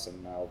on us,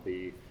 and I'll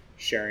be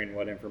sharing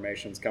what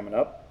information's coming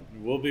up.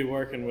 We'll be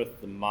working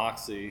with the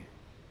Moxie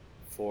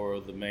for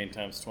the Main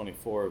Times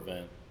 24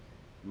 event.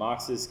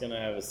 Moxie's going to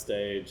have a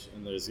stage,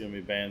 and there's going to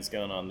be bands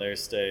going on their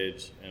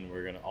stage, and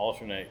we're going to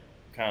alternate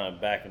kind of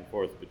back and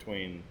forth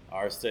between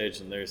our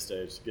stage and their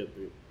stage to get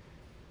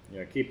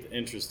the, keep the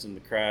interest in the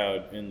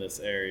crowd in this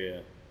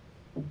area,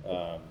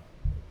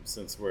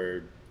 since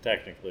we're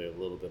technically a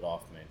little bit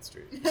off Main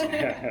Street.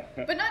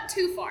 But not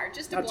too far,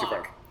 just a Not too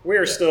block. far. We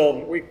are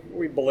still,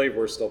 we believe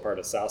we're still part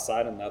of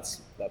Southside, and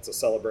that's a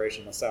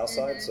celebration of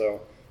Southside.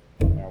 So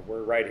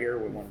we're right here.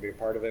 We want to be a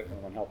part of it. We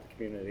want to help the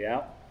community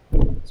out.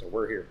 So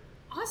we're here.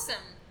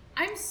 Awesome.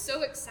 I'm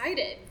so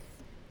excited.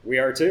 We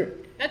are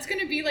too. That's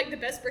going to be like the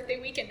best birthday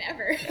weekend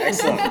ever.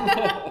 Excellent.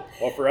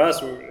 Well, for us,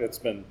 it's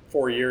been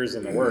 4 years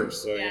in the works,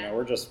 so Yeah.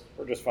 we're just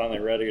finally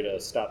ready to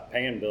stop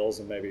paying bills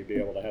and maybe be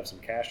able to have some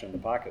cash in the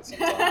pocket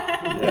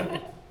sometime. Yeah.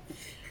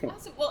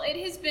 Awesome. Well, it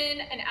has been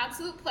an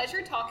absolute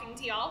pleasure talking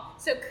to y'all.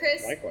 So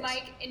Chris, Likewise.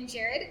 Mike, and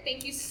Jared,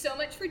 thank you so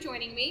much for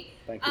joining me.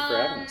 Thank you for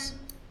having us.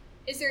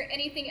 Is there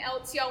anything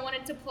else y'all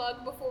wanted to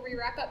plug before we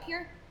wrap up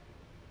here?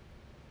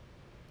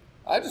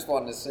 I just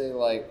wanted to say,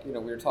 we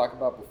were talking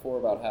about before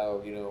about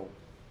how,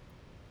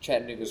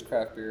 Chattanooga's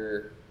craft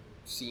beer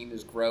scene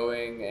is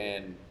growing,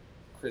 and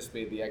Chris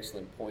made the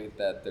excellent point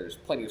that there's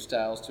plenty of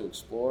styles to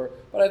explore.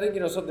 But I think,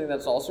 something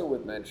that's also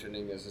worth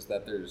mentioning is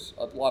that there's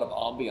a lot of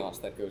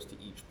ambiance that goes to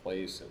each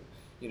place. And,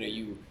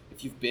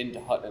 if you've been to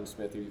Hutton and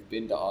Smith, or you've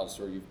been to Oz,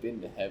 or you've been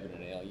to Heaven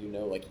and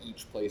Ale,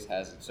 each place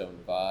has its own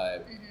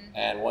vibe. Mm-hmm.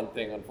 And one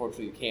thing,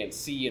 unfortunately, you can't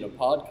see in a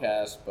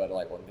podcast, but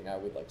one thing I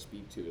would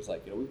speak to is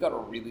we've got a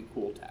really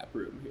cool tap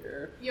room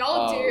here.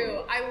 Y'all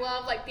do. I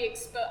love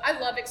I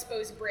love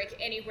exposed brick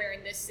anywhere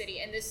in this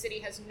city, and this city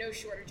has no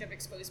shortage of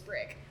exposed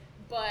brick.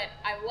 But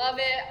I love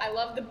it. I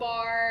love the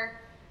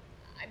bar.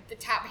 The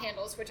tap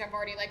handles, which I've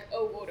already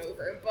ogled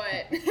over,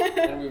 but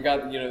and we've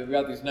got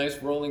these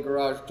nice rolling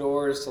garage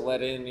doors to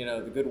let in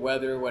the good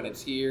weather when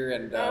it's here,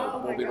 and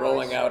we'll be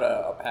rolling out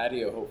a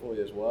patio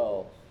hopefully as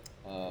well.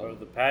 For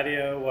the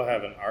patio, we'll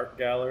have an art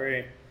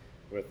gallery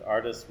with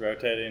artists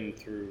rotating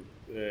through.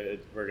 We're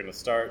going to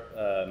start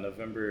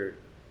November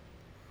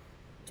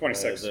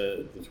 26th.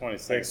 The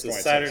 26th.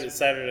 The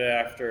Saturday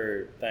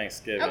after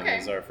Thanksgiving Okay.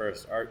 is our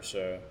first art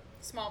show.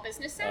 Small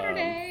Business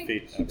Saturday.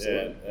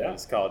 Absolutely. Yeah.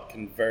 It's called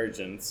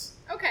Convergence,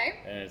 Okay.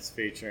 and it's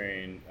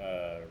featuring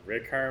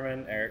Rick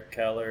Herman, Eric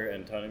Keller,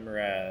 and Tony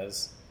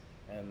Mraz,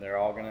 and they're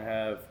all going to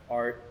have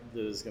art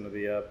that is going to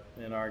be up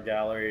in our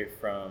gallery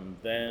from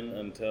then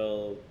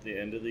until the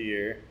end of the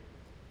year.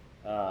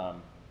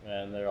 And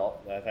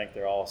I think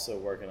they're also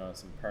working on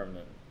some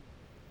permanent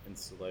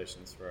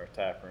installations for our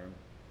tap room.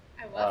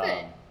 I love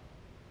it.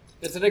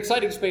 It's an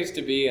exciting space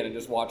to be in, and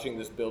just watching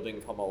this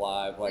building come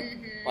alive.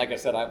 Like I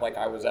said,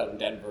 I was out in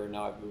Denver, and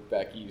now I've moved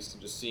back east,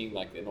 and just seeing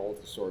an old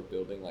historic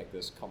building like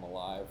this come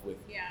alive with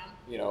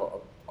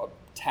a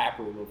tap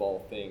room of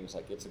all things.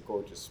 It's a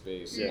gorgeous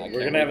space. Yeah, and we're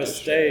going to have a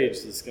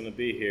stage that's going to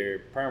be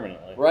here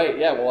permanently. Right,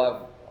 yeah, we'll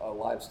have a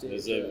live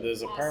stage.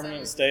 There's a Awesome.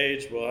 permanent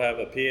stage. We'll have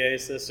a PA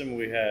system.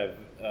 We have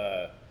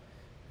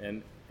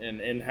an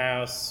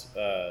in-house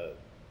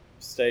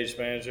stage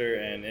manager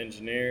and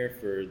engineer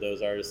for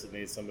those artists that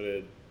need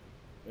somebody to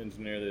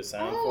engineer their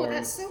sound for them.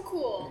 That's so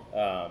cool.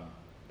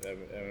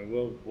 And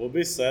we'll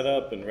be set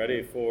up and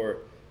ready for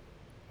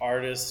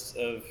artists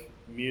of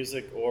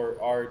music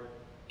or art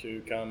to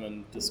come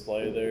and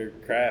display their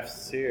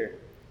crafts here.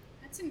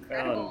 That's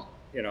incredible.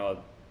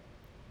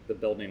 The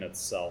building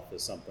itself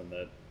is something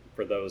that,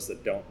 for those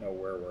that don't know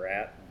where we're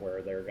at,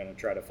 where they're going to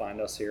try to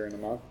find us here in a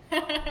month.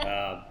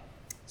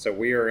 So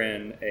we are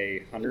in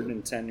a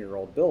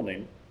 110-year-old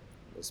building.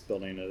 This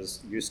building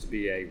used to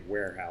be a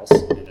warehouse,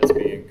 and it's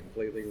being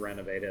completely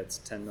renovated. It's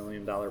a $10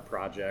 million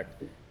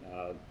project.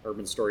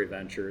 Urban Story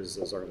Ventures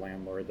is our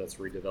landlord that's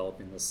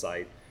redeveloping the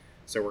site.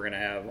 So we're going to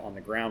have on the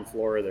ground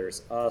floor,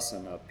 there's us,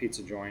 and a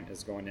pizza joint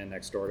is going in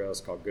next door to us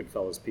called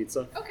Goodfellas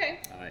Pizza. Okay.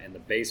 In the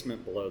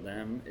basement below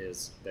them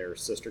is their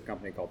sister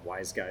company called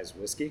Wise Guys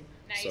Whiskey.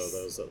 Nice. So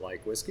those that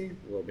like whiskey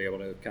will be able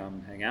to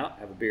come hang out,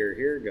 have a beer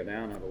here, go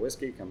down, have a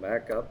whiskey, come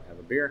back up, have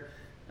a beer.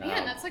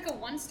 Man, that's like a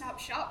one-stop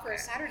shop for a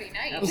Saturday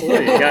night.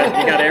 Absolutely, you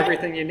got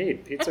everything you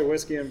need: pizza,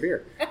 whiskey, and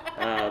beer.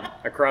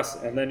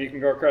 And then you can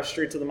go across the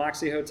street to the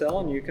Moxie Hotel,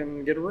 and you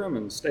can get a room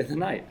and stay the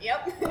night.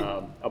 Yep.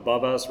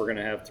 Above us, we're going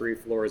to have 3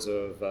 floors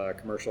of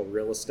commercial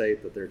real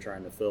estate that they're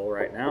trying to fill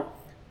right now,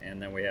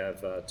 and then we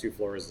have 2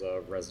 floors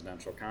of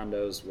residential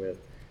condos. With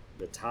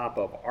the top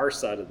of our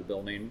side of the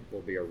building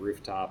will be a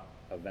rooftop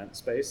event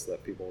space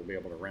that people will be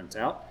able to rent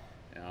out.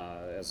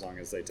 As long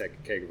as they take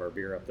a keg of our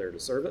beer up there to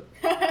serve it.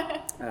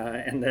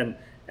 And then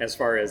as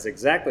far as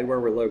exactly where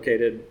we're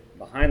located,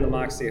 behind the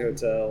Moxie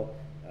Hotel,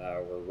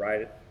 we're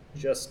right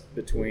just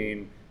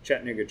between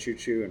Chattanooga Choo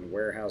Choo and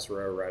Warehouse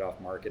Row, right off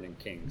Market and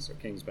King. So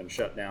King's been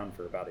shut down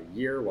for about a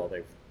year while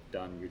they've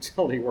done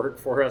utility work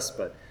for us,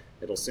 but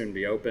it'll soon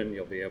be open.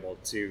 You'll be able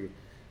to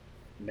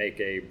make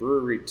a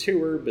brewery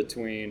tour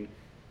between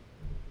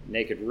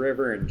Naked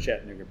River and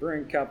Chattanooga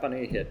Brewing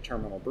Company, hit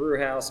Terminal Brew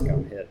House,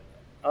 come hit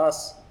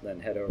us,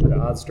 then head over to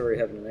Odd Story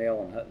Heaven and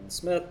Ale and Hutton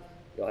Smith.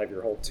 You'll have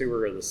your whole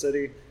tour of the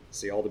city,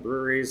 see all the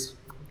breweries.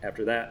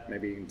 After that,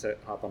 maybe you can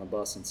hop on a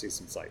bus and see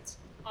some sights.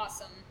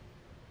 Awesome.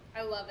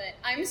 I love it.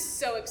 I'm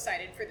so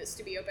excited for this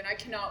to be open. I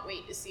cannot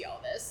wait to see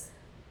all this.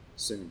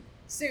 Soon.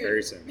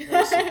 Very soon.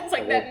 It's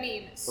like that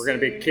meme. We're going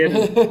to be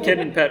kid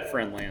and pet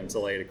friendly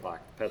until 8 o'clock.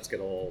 The pets get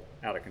a little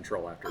out of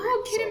control after 8.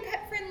 Oh, kid and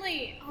pet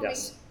friendly. Oh,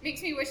 yes.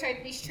 Makes me wish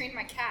I'd leash trained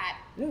my cat.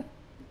 Yeah.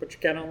 Put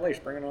your cat on a leash.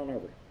 Bring it on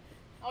over.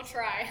 I'll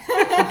try.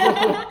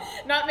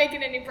 Not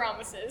making any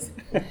promises.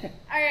 All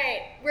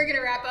right, we're going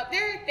to wrap up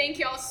there. Thank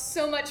y'all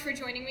so much for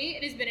joining me.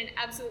 It has been an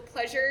absolute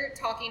pleasure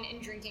talking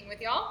and drinking with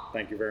y'all.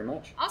 Thank you very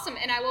much. Awesome.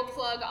 And I will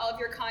plug all of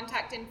your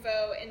contact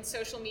info and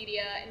social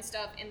media and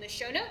stuff in the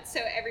show notes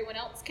so everyone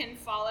else can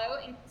follow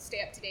and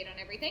stay up to date on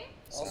everything.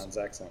 Sounds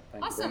excellent.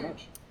 Thank you very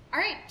much. All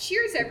right,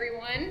 cheers,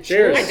 everyone.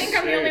 Cheers. I think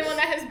I'm the only one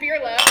that has beer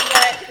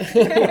left,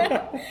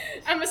 but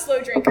I'm a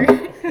slow drinker.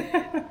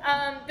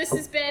 This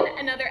has been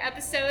another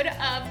episode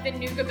of the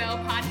Nooga Bell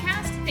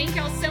podcast. Thank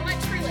y'all so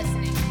much